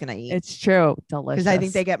pizzas can I eat? It's true. Delicious. Because I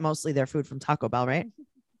think they get mostly their food from Taco Bell, right?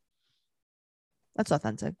 That's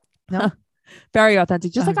authentic. No, very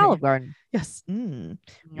authentic. Just like Olive Garden. Yes.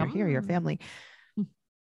 You're here, your family.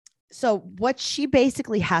 So what she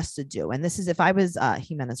basically has to do, and this is if I was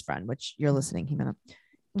Jimena's friend, which you're listening, Jimena,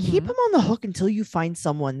 keep him on the hook until you find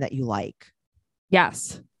someone that you like.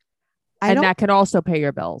 Yes. And that can also pay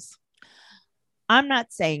your bills. I'm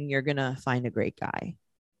not saying you're going to find a great guy.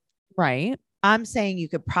 Right. I'm saying you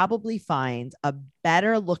could probably find a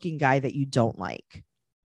better looking guy that you don't like.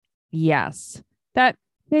 Yes. That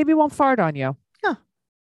maybe won't fart on you. Yeah.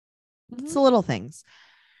 It's the little things.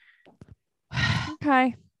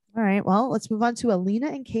 Okay. All right. Well, let's move on to Alina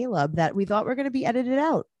and Caleb that we thought were going to be edited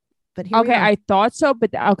out. But here we Okay, are. I thought so,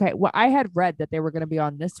 but okay. Well, I had read that they were going to be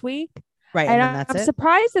on this week. Right. And And then that's I'm it.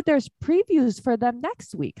 surprised that there's previews for them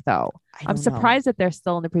next week, though. I I'm don't know. surprised that they're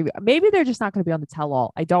still in the preview. Maybe they're just not going to be on the tell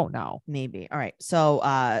all. I don't know. Maybe. All right. So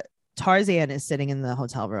Tarzan is sitting in the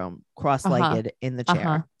hotel room, cross-legged in the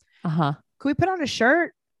chair. Uh-huh. Can we put on a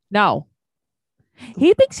shirt? No.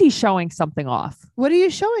 He thinks he's showing something off. What are you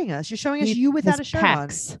showing us? You're showing us you without a His shirt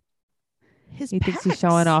pecs. on. His He thinks he's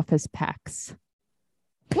showing pecs. off his pecs.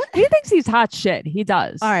 What? He thinks he's hot shit. He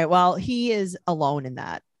does. All right. Well, he is alone in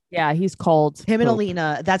that. Yeah, he's cold. Him and poop.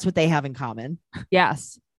 Alina, that's what they have in common.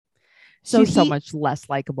 Yes. So She's so he- much less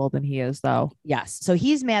likable than he is, though. Yes. So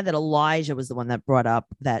he's mad that Elijah was the one that brought up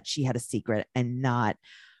that she had a secret and not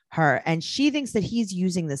her. And she thinks that he's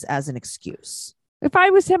using this as an excuse. If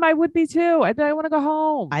I was him, I would be too. I'd be like, I want to go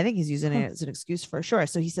home. I think he's using it as an excuse for sure.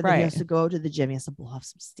 So he said that he Right. has to go to the gym. He has to blow off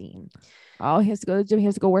some steam. Oh, he has to go to the gym. He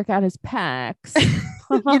has to go work out his pecs.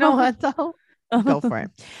 You know what, though? Go for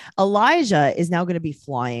it. Elijah is now going to be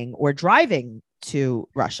flying or driving to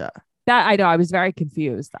Russia. That I know. I was very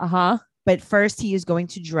confused. Uh-huh. But first, he is going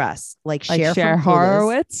to dress like Like Cher Cher from Clueless.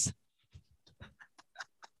 Horowitz.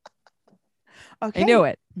 Okay. I knew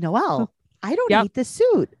it. Noelle, I don't Yep. hate this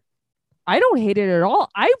suit. I don't hate it at all.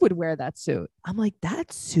 I would wear that suit I'm like,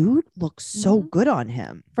 that suit looks so Mhm. good on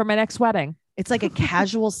him. for my next wedding. It's like a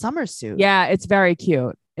casual summer suit. Yeah, it's very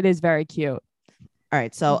cute. It is very cute. All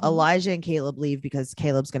right. So Mhm. Elijah and Caleb leave because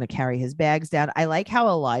Caleb's going to carry his bags down. I like how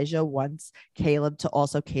Elijah wants Caleb to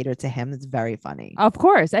also cater to him. It's very funny. Of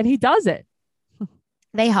course. And he does it.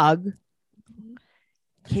 They hug.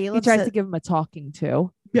 He Caleb tries said- to give him a talking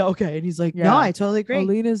to. Yeah, okay. And he's like, no, Yeah. I totally agree.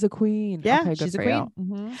 Alina's a queen. Yeah, Okay, good she's a for you.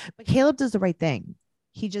 Mhm. But Caleb does the right thing.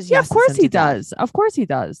 He just Yeah, of yeses course him he to death. does. Of course he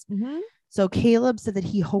does. Mhm. So Caleb said that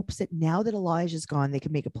he hopes that now that Elijah's gone, they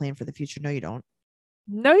can make a plan for the future. No, you don't.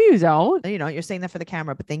 No, you don't. No, you don't. You're saying that for the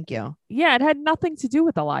camera, but thank you. Yeah, it had nothing to do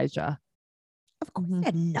with Elijah. Of course, Mhm. it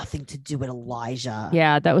had nothing to do with Elijah.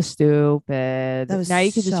 Yeah, that was stupid. That was now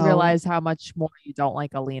you can just so- realize how much more you don't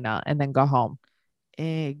like Alina and then go home.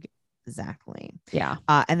 Exactly. Yeah.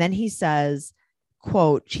 And then he says,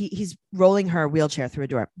 quote, he's rolling her wheelchair through a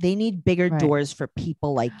door. They need bigger Right. doors for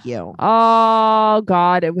people like you. Oh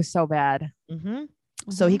God, it was so bad. Mhm.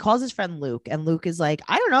 So he calls his friend Luke, and Luke is like,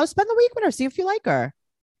 I don't know, spend the week with her, see if you like her.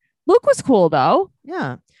 Luke was cool though,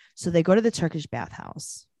 Yeah. So they go to the Turkish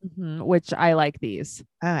bathhouse. which I like these.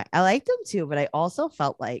 I liked them too, but I also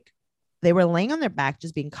felt like they were laying on their back,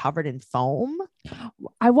 just being covered in foam.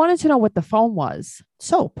 I wanted to know what the foam was.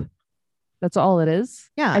 Soap. That's all it is.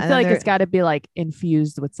 Yeah. I and feel then like they're- it's got to be like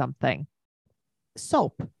infused with something.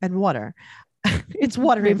 soap and water. It's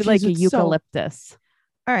water. Maybe like a infused with soap. eucalyptus.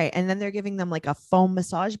 All right. And then they're giving them like a foam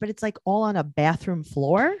massage, but it's like all on a bathroom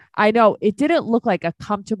floor. I know it didn't look like a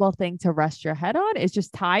comfortable thing to rest your head on. It's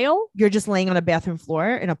just tile. You're just laying on a bathroom floor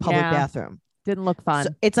in a public Yeah. bathroom. Didn't look fun.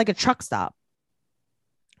 So it's like a truck stop.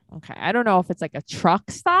 Okay. I don't know if it's like a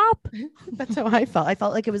truck stop. That's how I felt. I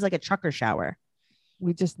felt like it was like a trucker shower.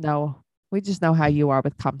 We just know how you are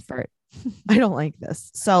with comfort. I don't like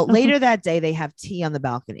this. So later that day, they have tea on the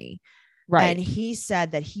balcony. Right. And he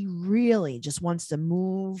said that he really just wants to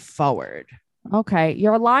move forward. Okay.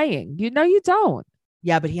 You're lying. You know you don't.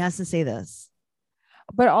 Yeah, but he has to say this.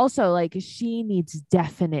 But also, like, she needs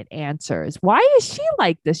definite answers. Why is she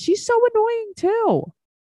like this? She's so annoying too.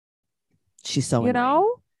 She's so You annoying.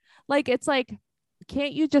 know? Like, it's like,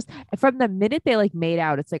 can't you just from the minute they like made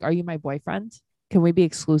out, it's like, are you my boyfriend? Can we be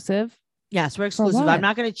exclusive? Yes, we're exclusive. what? I'm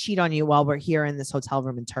not going to cheat on you while we're here in this hotel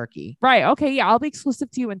room in Turkey. Right. Okay. Yeah. I'll be exclusive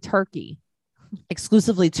to you in Turkey.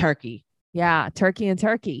 Exclusively Turkey. Yeah. Turkey and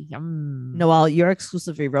Turkey. Noelle, you're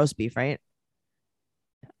exclusively roast beef, right?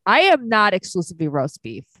 I am not exclusively roast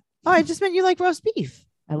beef. Oh, I just meant you like roast beef.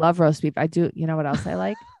 I love roast beef. I do. You know what else I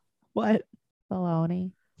like? What?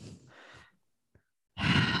 Bologna.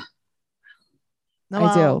 Noelle,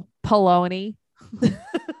 I do. Polony.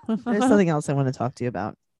 There's something else I want to talk to you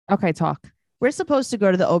about. Okay. Talk. We're supposed to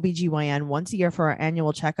go to the OBGYN once a year for our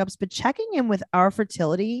annual checkups, but checking in with our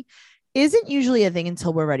fertility isn't usually a thing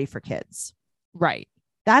until we're ready for kids. Right.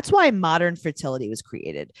 That's why modern fertility was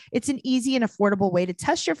created. It's an easy and affordable way to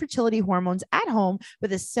test your fertility hormones at home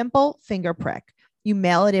with a simple finger prick. You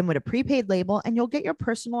mail it in with a prepaid label and you'll get your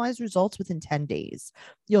personalized results within 10 days.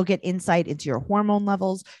 You'll get insight into your hormone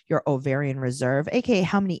levels, your ovarian reserve, aka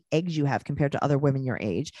how many eggs you have compared to other women your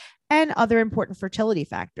age, and other important fertility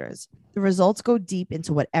factors. The results go deep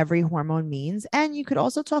into what every hormone means, and you could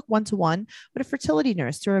also talk one-to-one with a fertility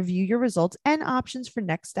nurse to review your results and options for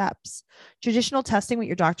next steps. Traditional testing with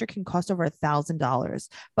your doctor can cost over $1,000,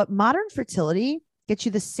 but modern fertility gets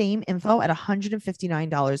you the same info at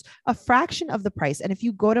 $159, a fraction of the price. And if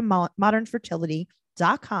you go to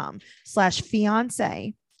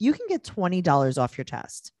modernfertility.com/fiance, you can get $20 off your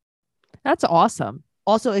test. That's awesome.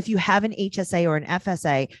 Also, if you have an HSA or an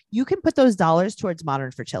FSA, you can put those dollars towards Modern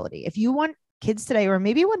Fertility. If you want kids today, or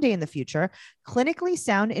maybe one day in the future, clinically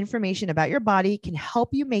sound information about your body can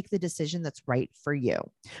help you make the decision that's right for you.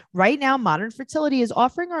 Right now, Modern Fertility is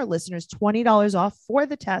offering our listeners $20 off for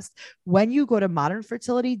the test when you go to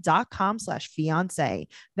modernfertility.com/fiance.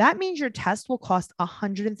 That means your test will cost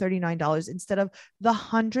 $139 instead of the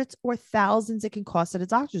hundreds or thousands it can cost at a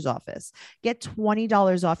doctor's office. Get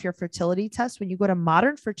 $20 off your fertility test when you go to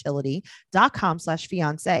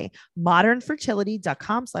modernfertility.com/fiance,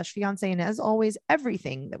 modernfertility.com/fiance. And as always,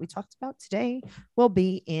 everything that we talked about today will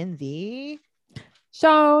be in the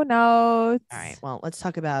show notes. All right. Well, let's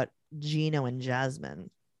talk about Gino and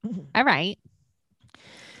Jasmine. All right.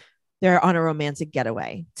 They're on a romantic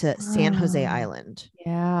getaway to San Jose Island.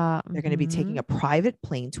 Yeah. They're going to be taking a private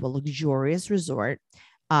plane to a luxurious resort.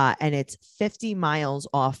 And it's 50 miles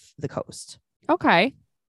off the coast. Okay.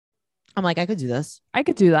 I'm like, I could do this. I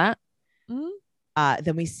could do that.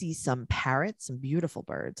 Then we see some parrots, some beautiful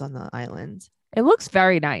birds on the island. It looks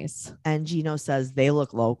very nice. And Gino says they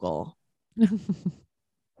look local.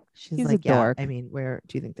 She's He's like, a dork. I mean, where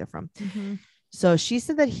do you think they're from? So she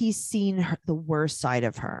said that he's seen the worst side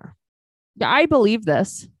of her. Yeah, I believe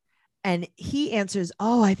this. And he answers,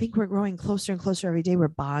 oh, I think we're growing closer and closer every day. We're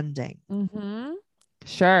bonding.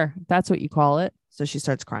 Sure. That's what you call it. So she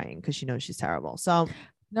starts crying because she knows she's terrible. So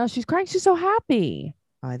no, she's crying. She's so happy.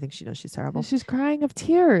 I think she knows she's terrible. She's crying of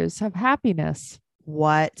tears of happiness.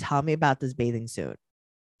 What? Tell me about this bathing suit.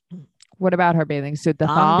 What about her bathing suit? The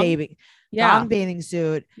thong? Thong bathing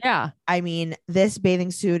suit. Yeah. I mean, this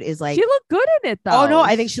bathing suit is like, she looked good in it though. Oh no,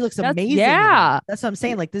 I think she looks amazing. Yeah. That's what I'm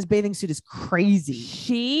saying. Like, this bathing suit is crazy.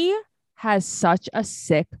 She has such a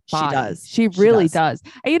sick body. She does. She really does.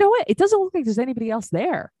 And you know what? It doesn't look like there's anybody else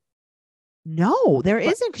there. No, there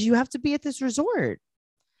isn't, because you have to be at this resort.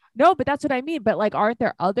 No, but that's what I mean. But like, aren't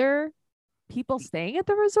there other people staying at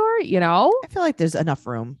the resort? You know? I feel like there's enough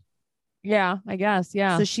room. Yeah, I guess.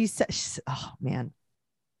 Yeah. So she said, oh man.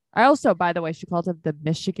 I also, by the way, she called him the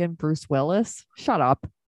Michigan Bruce Willis. Shut up.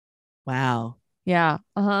 Wow. Yeah.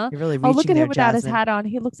 Uh-huh. You're really reaching. Oh, look at there, him without his Jasmine. hat on.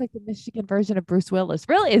 He looks like the Michigan version of Bruce Willis.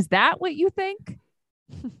 Really? Is that what you think?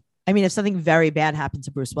 I mean, if something very bad happened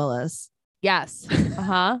to Bruce Willis. Yes.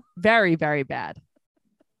 Uh-huh. Very, very bad.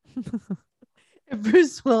 If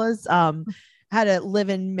Bruce Willis had to live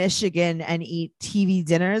in Michigan and eat TV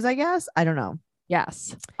dinners, I guess. I don't know.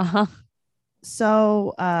 Yes. Uh-huh.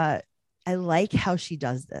 So I like how she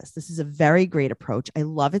does this. This is a very great approach. I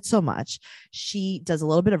love it so much. She does a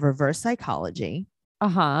little bit of reverse psychology.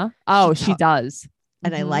 Uh-huh. Oh, she does.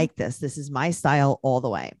 And I like this. This is my style all the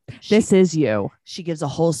way. This is you. She gives a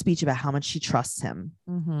whole speech about how much she trusts him.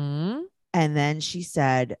 And then she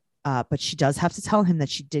said, but she does have to tell him that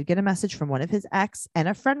she did get a message from one of his ex and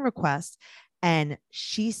a friend request. And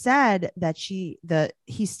she said that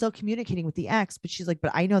he's still communicating with the ex, but she's like,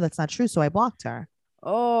 but I know that's not true. So I blocked her.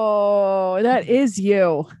 Oh, that is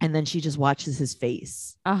you. And then she just watches his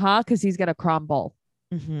face. Uh-huh. Because he's gonna crumble.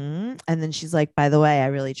 And then she's like, by the way, I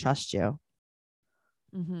really trust you.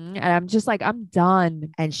 And I'm just like, I'm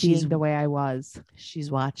done. And she's being the way I was.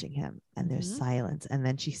 She's watching him, and there's silence. And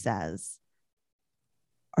then she says,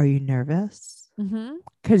 are you nervous?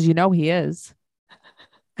 Because you know he is.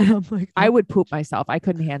 And I'm like, I would poop myself. I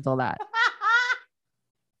couldn't handle that.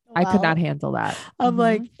 I could not handle that. I'm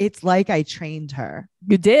like, it's like I trained her.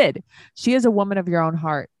 You did. She is a woman of your own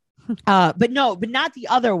heart. But not the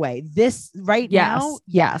other way. This now.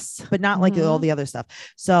 Yes. But not like all the other stuff.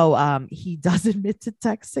 So he does admit to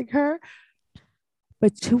texting her.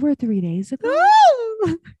 But 2 or 3 days ago,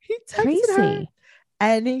 he texted her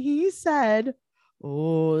and he said,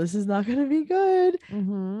 oh, this is not going to be good.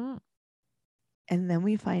 And then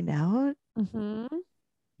we find out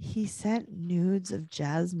he sent nudes of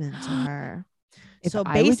Jasmine to her. So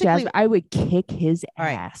basically, I would kick his ass.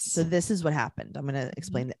 Right, so this is what happened. I'm going to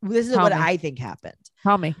explain that. This is what I think happened.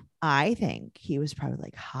 Tell me. I think he was probably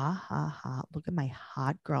like, ha, ha, ha. Look at my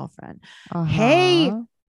hot girlfriend. Hey,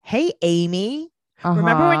 Amy.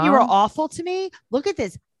 Remember when you were awful to me? Look at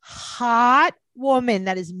this hot woman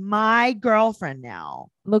that is my girlfriend now.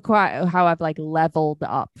 Look how I've like leveled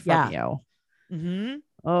up from you.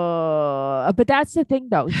 But that's the thing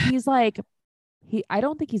though. He's like, I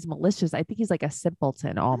don't think he's malicious. I think he's like a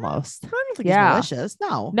simpleton almost. I don't think he's malicious.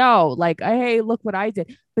 No, like, hey, look what I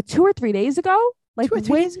did. But 2 or 3 days ago, like 2 or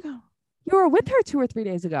 3 days ago, you were with her 2 or 3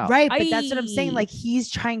 days ago. Right. But that's what I'm saying. Like, he's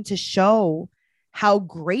trying to show how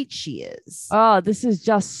great she is. Oh, this is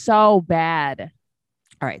just so bad.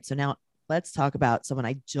 All right. So now let's talk about someone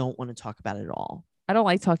I don't want to talk about at all. I don't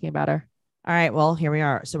like talking about her. All right. Well, here we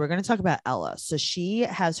are. So we're going to talk about Ella. So she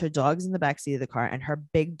has her dogs in the backseat of the car and her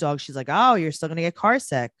big dog. She's like, oh, you're still going to get car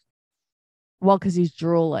sick. Well, because he's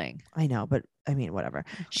drooling. I know, but I mean, whatever.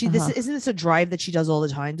 Isn't this a drive that she does all the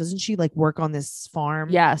time? Doesn't she like work on this farm?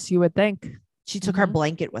 Yes, you would think. She took her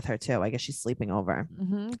blanket with her too. I guess she's sleeping over.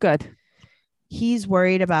 Good. He's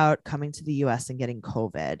worried about coming to the US and getting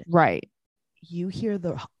COVID. Right. You hear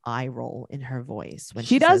the eye roll in her voice when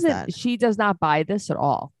She says doesn't. that. She does not buy this at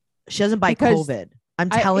all. She doesn't buy Because COVID.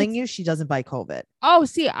 I'm telling you, she doesn't buy COVID. Oh,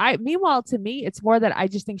 see, meanwhile, to me, it's more that I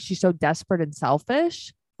just think she's so desperate and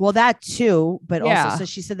selfish. Well, that too, but Yeah. also, so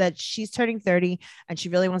she said that she's turning 30 and she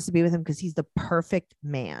really wants to be with him because he's the perfect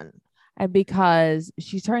man. And because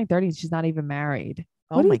she's turning 30 and she's not even married.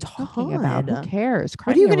 Oh What are my you talking about? God. Who cares?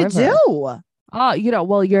 What are you going to do? Oh,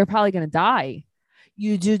 well, you're probably going to die.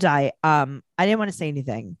 You do die. I didn't want to say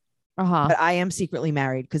anything, but I am secretly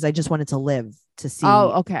married because I just wanted to live to see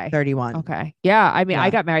okay. 31. Okay. Yeah. I mean, Yeah. I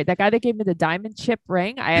got married. That guy that gave me the diamond chip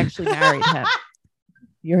ring, I actually married him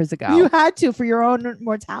years ago. You had to for your own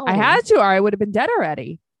mortality. I had to, or I would have been dead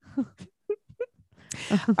already.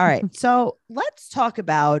 All right. So let's talk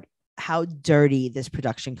about how dirty this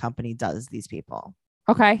production company does these people.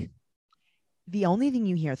 Okay. The only thing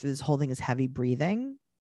you hear through this whole thing is heavy breathing.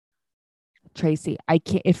 Tracy, I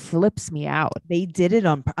can't, it flips me out. They did it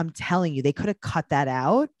on, I'm telling you, they could have cut that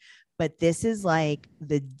out, but this is like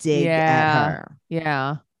the dig at her.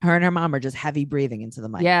 Yeah. Her and her mom are just heavy breathing into the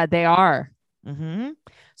mic. Yeah, they are.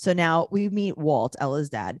 So now we meet Walt, Ella's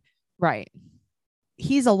dad. Right.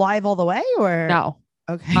 He's alive all the way or? No.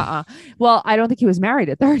 Okay. Well, I don't think he was married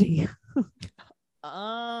at 30.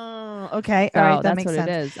 Oh, okay. So all right. That that's makes what sense.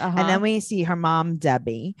 it is. And then we see her mom,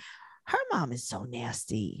 Debbie. Her mom is so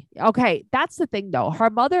nasty. Okay. That's the thing though. Her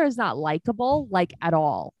mother is not likable, like at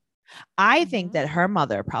all. I think that her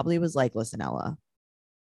mother probably was like, listen, Ella,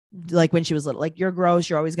 like when she was little, like, you're gross.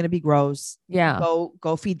 You're always going to be gross. Yeah.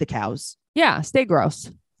 Go feed the cows. Yeah. Stay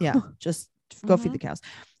gross. Yeah. Just go feed the cows.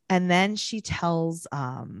 And then she tells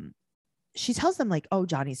them like, oh,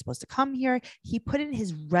 Johnny's supposed to come here. He put in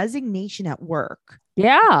his resignation at work.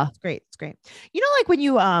 Yeah. It's great. It's great. You know, like when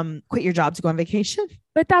you quit your job to go on vacation.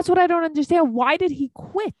 But that's what I don't understand. Why did he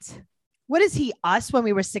quit? What is he, us when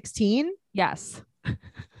we were 16? Yes.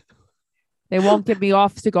 They won't get me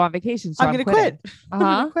off to go on vacation. So I'm going to quit. I'm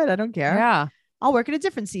going to quit. I don't care. Yeah. I'll work at a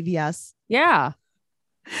different CVS. Yeah.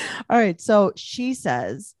 All right. So she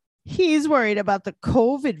says he's worried about the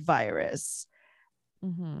COVID virus.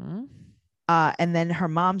 And then her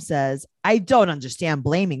mom says, I don't understand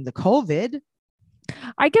blaming the COVID.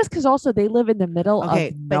 I guess because also they live in the middle of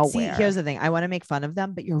nowhere. But see, here's the thing. I want to make fun of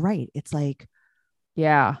them, but you're right. It's like,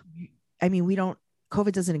 yeah. I mean,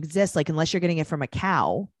 COVID doesn't exist, like, unless you're getting it from a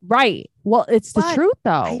cow. Right. Well, it's the truth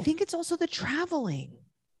though. I think it's also the traveling.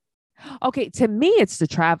 Okay. To me, it's the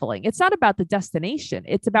traveling. It's not about the destination.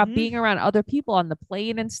 It's about being around other people on the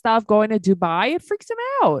plane and stuff, going to Dubai. It freaks him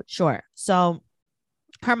out. Sure. So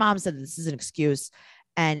her mom said this is an excuse.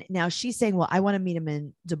 And now she's saying, well, I want to meet him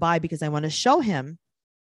in Dubai because I want to show him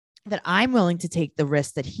that I'm willing to take the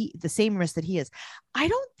same risk that he is. I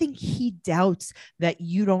don't think he doubts that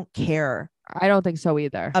you don't care. I don't think so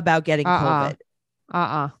either. About getting COVID.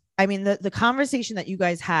 I mean, the conversation that you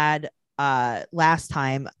guys had last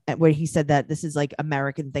time where he said that this is like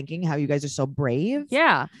American thinking, how you guys are so brave.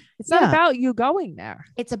 Yeah. It's not about you going there.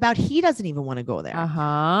 It's about he doesn't even want to go there.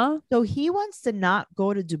 So he wants to not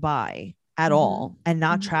go to Dubai at all and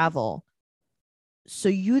not travel. So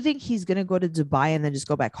you think he's going to go to Dubai and then just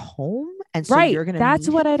go back home? And so you're going to That's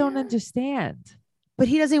what I don't understand. But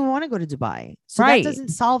he doesn't even want to go to Dubai. So that doesn't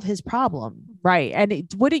solve his problem. Right. And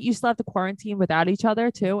wouldn't you still have to quarantine without each other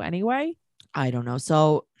too anyway? I don't know.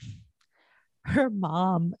 So her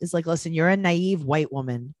mom is like, listen, you're a naive white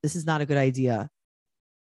woman. This is not a good idea.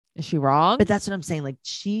 Is she wrong? But that's what I'm saying. Like,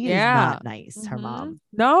 she is not nice, her mom.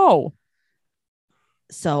 No.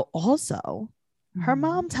 So also, her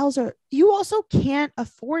mom tells her, you also can't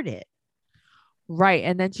afford it. Right.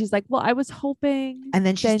 And then she's like, well, I was hoping. And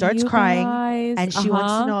then she starts crying and she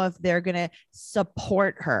wants to know if they're going to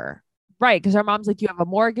support her. Right. Because her mom's like, you have a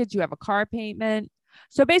mortgage, you have a car payment.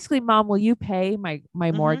 So basically, Mom, will you pay my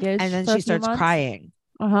mortgage? And then she starts crying.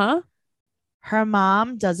 Her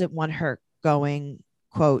mom doesn't want her going,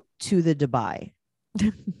 quote, to the Dubai.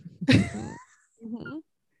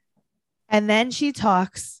 And then she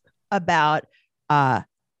talks about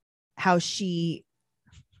how she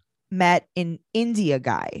met an India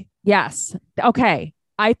guy. Yes. Okay.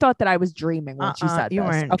 I thought that I was dreaming when she said you this.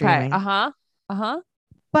 weren't okay. dreaming. Uh-huh.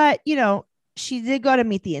 But, she did go to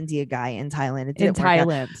meet the India guy in Thailand. It In didn't work out.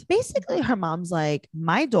 Thailand. Basically, her mom's like,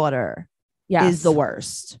 my daughter Yes. is the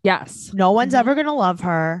worst. Yes. No one's Mhm. ever going to love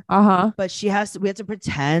her, Uh-huh. but we have to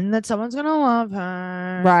pretend that someone's going to love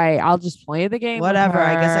her. Right. I'll just play the game. with Whatever.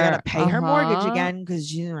 I guess I got her. to pay her mortgage Uh-huh. again because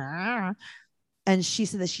she's. And she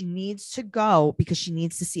said that she needs to go because she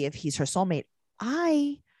needs to see if he's her soulmate.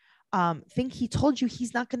 I think he told you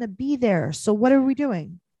he's not going to be there. So what are we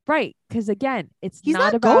doing? Right. Because again, He's not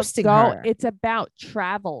not about ghosting her. It's about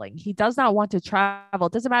traveling. He does not want to travel.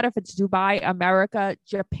 It doesn't matter if it's Dubai, America,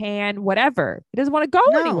 Japan, whatever. He doesn't want to go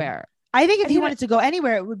No. anywhere. I think if And he he wanted to go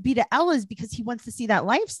anywhere, it would be to Ella's because he wants to see that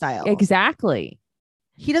lifestyle. Exactly.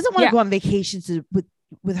 He doesn't want to Yeah. go on vacation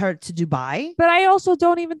with her to Dubai. But I also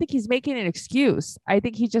don't even think he's making an excuse. I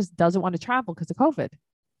think he just doesn't want to travel because of COVID.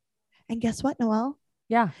 And guess what, Noelle?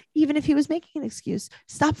 Yeah, Even if he was making an excuse,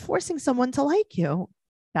 stop forcing someone to like you.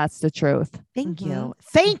 that's the truth. Thank Mhm. you.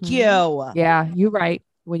 Thank Mhm. you. Yeah, you're right.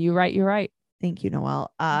 When you write, you're right. Thank you, Noelle.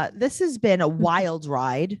 This has been a wild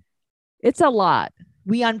ride. It's a lot.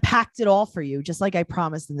 We unpacked it all for you, just like I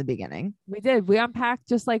promised in the beginning. We did. We unpacked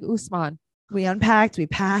just like Usman. We unpacked, we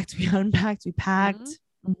packed, we unpacked, we packed.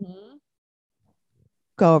 Mhm.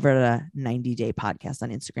 Go over to the 90 Day Podcast on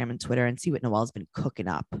Instagram and Twitter and see what Noelle's been cooking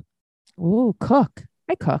up. Ooh, cook.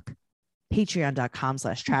 I cook.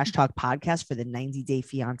 Patreon.com/Trash Talk Podcast for the 90 Day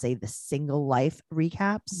Fiance, the single life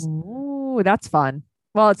recaps. Ooh, that's fun.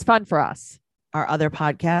 Well, it's fun for us. Our other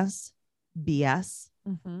podcast, BS.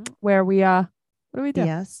 Where we what do we do?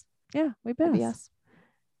 BS. Yeah, we BS. BS.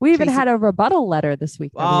 We even Tracy- had a rebuttal letter this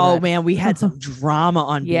week. that we Oh read. man, we had some drama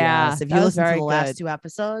on Yeah, BS. If that you was listen to very the last good. 2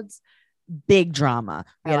 episodes, big drama.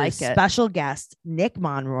 We I had like a it. special guest, Nick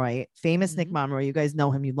Monroy, famous Nick Mhm. Monroy. You guys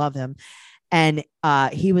know him, you love him. And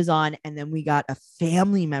he was on, and then we got a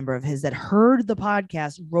family member of his that heard the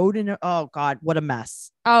podcast, wrote in. Oh God, what a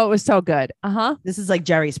mess! Oh, it was so good. Uh-huh. This is like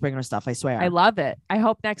Jerry Springer stuff, I swear. I love it. I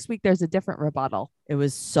hope next week there's a different rebuttal. It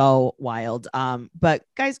was so wild. But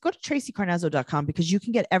guys, go to TracyCarnazzo.com because you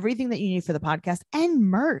can get everything that you need for the podcast and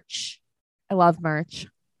merch. I love merch.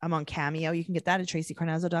 I'm on Cameo. You can get that at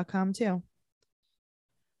TracyCarnazzo.com too.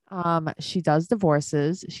 She does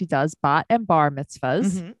divorces. She does bat and bar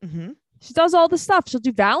mitzvahs. Mm-hmm. She does all the stuff. She'll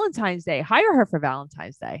do Valentine's Day. Hire her for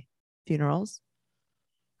Valentine's Day. Funerals.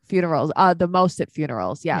 Funerals. The most at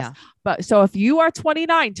funerals. Yes. Yeah. But so if you are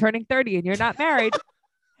 29, turning 30, and you're not married,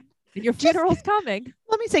 and your funeral's coming.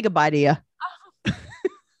 Let me say goodbye to you. Let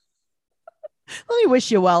me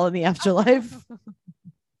wish you well in the afterlife.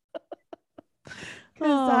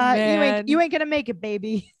 Oh, man. you ain't gonna make it,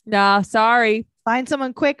 baby. Nah, sorry. Find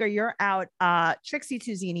someone quick or you're out. Trixie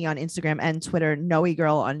Tuzini on Instagram and Twitter. Noe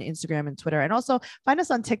Girl on Instagram and Twitter. And also find us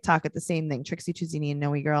on TikTok at the same thing. Trixie Tuzini and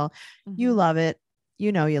Noe Girl. You love it.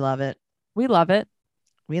 You know you love it. We love it.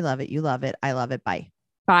 We love it. You love it. I love it. Bye.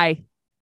 Bye.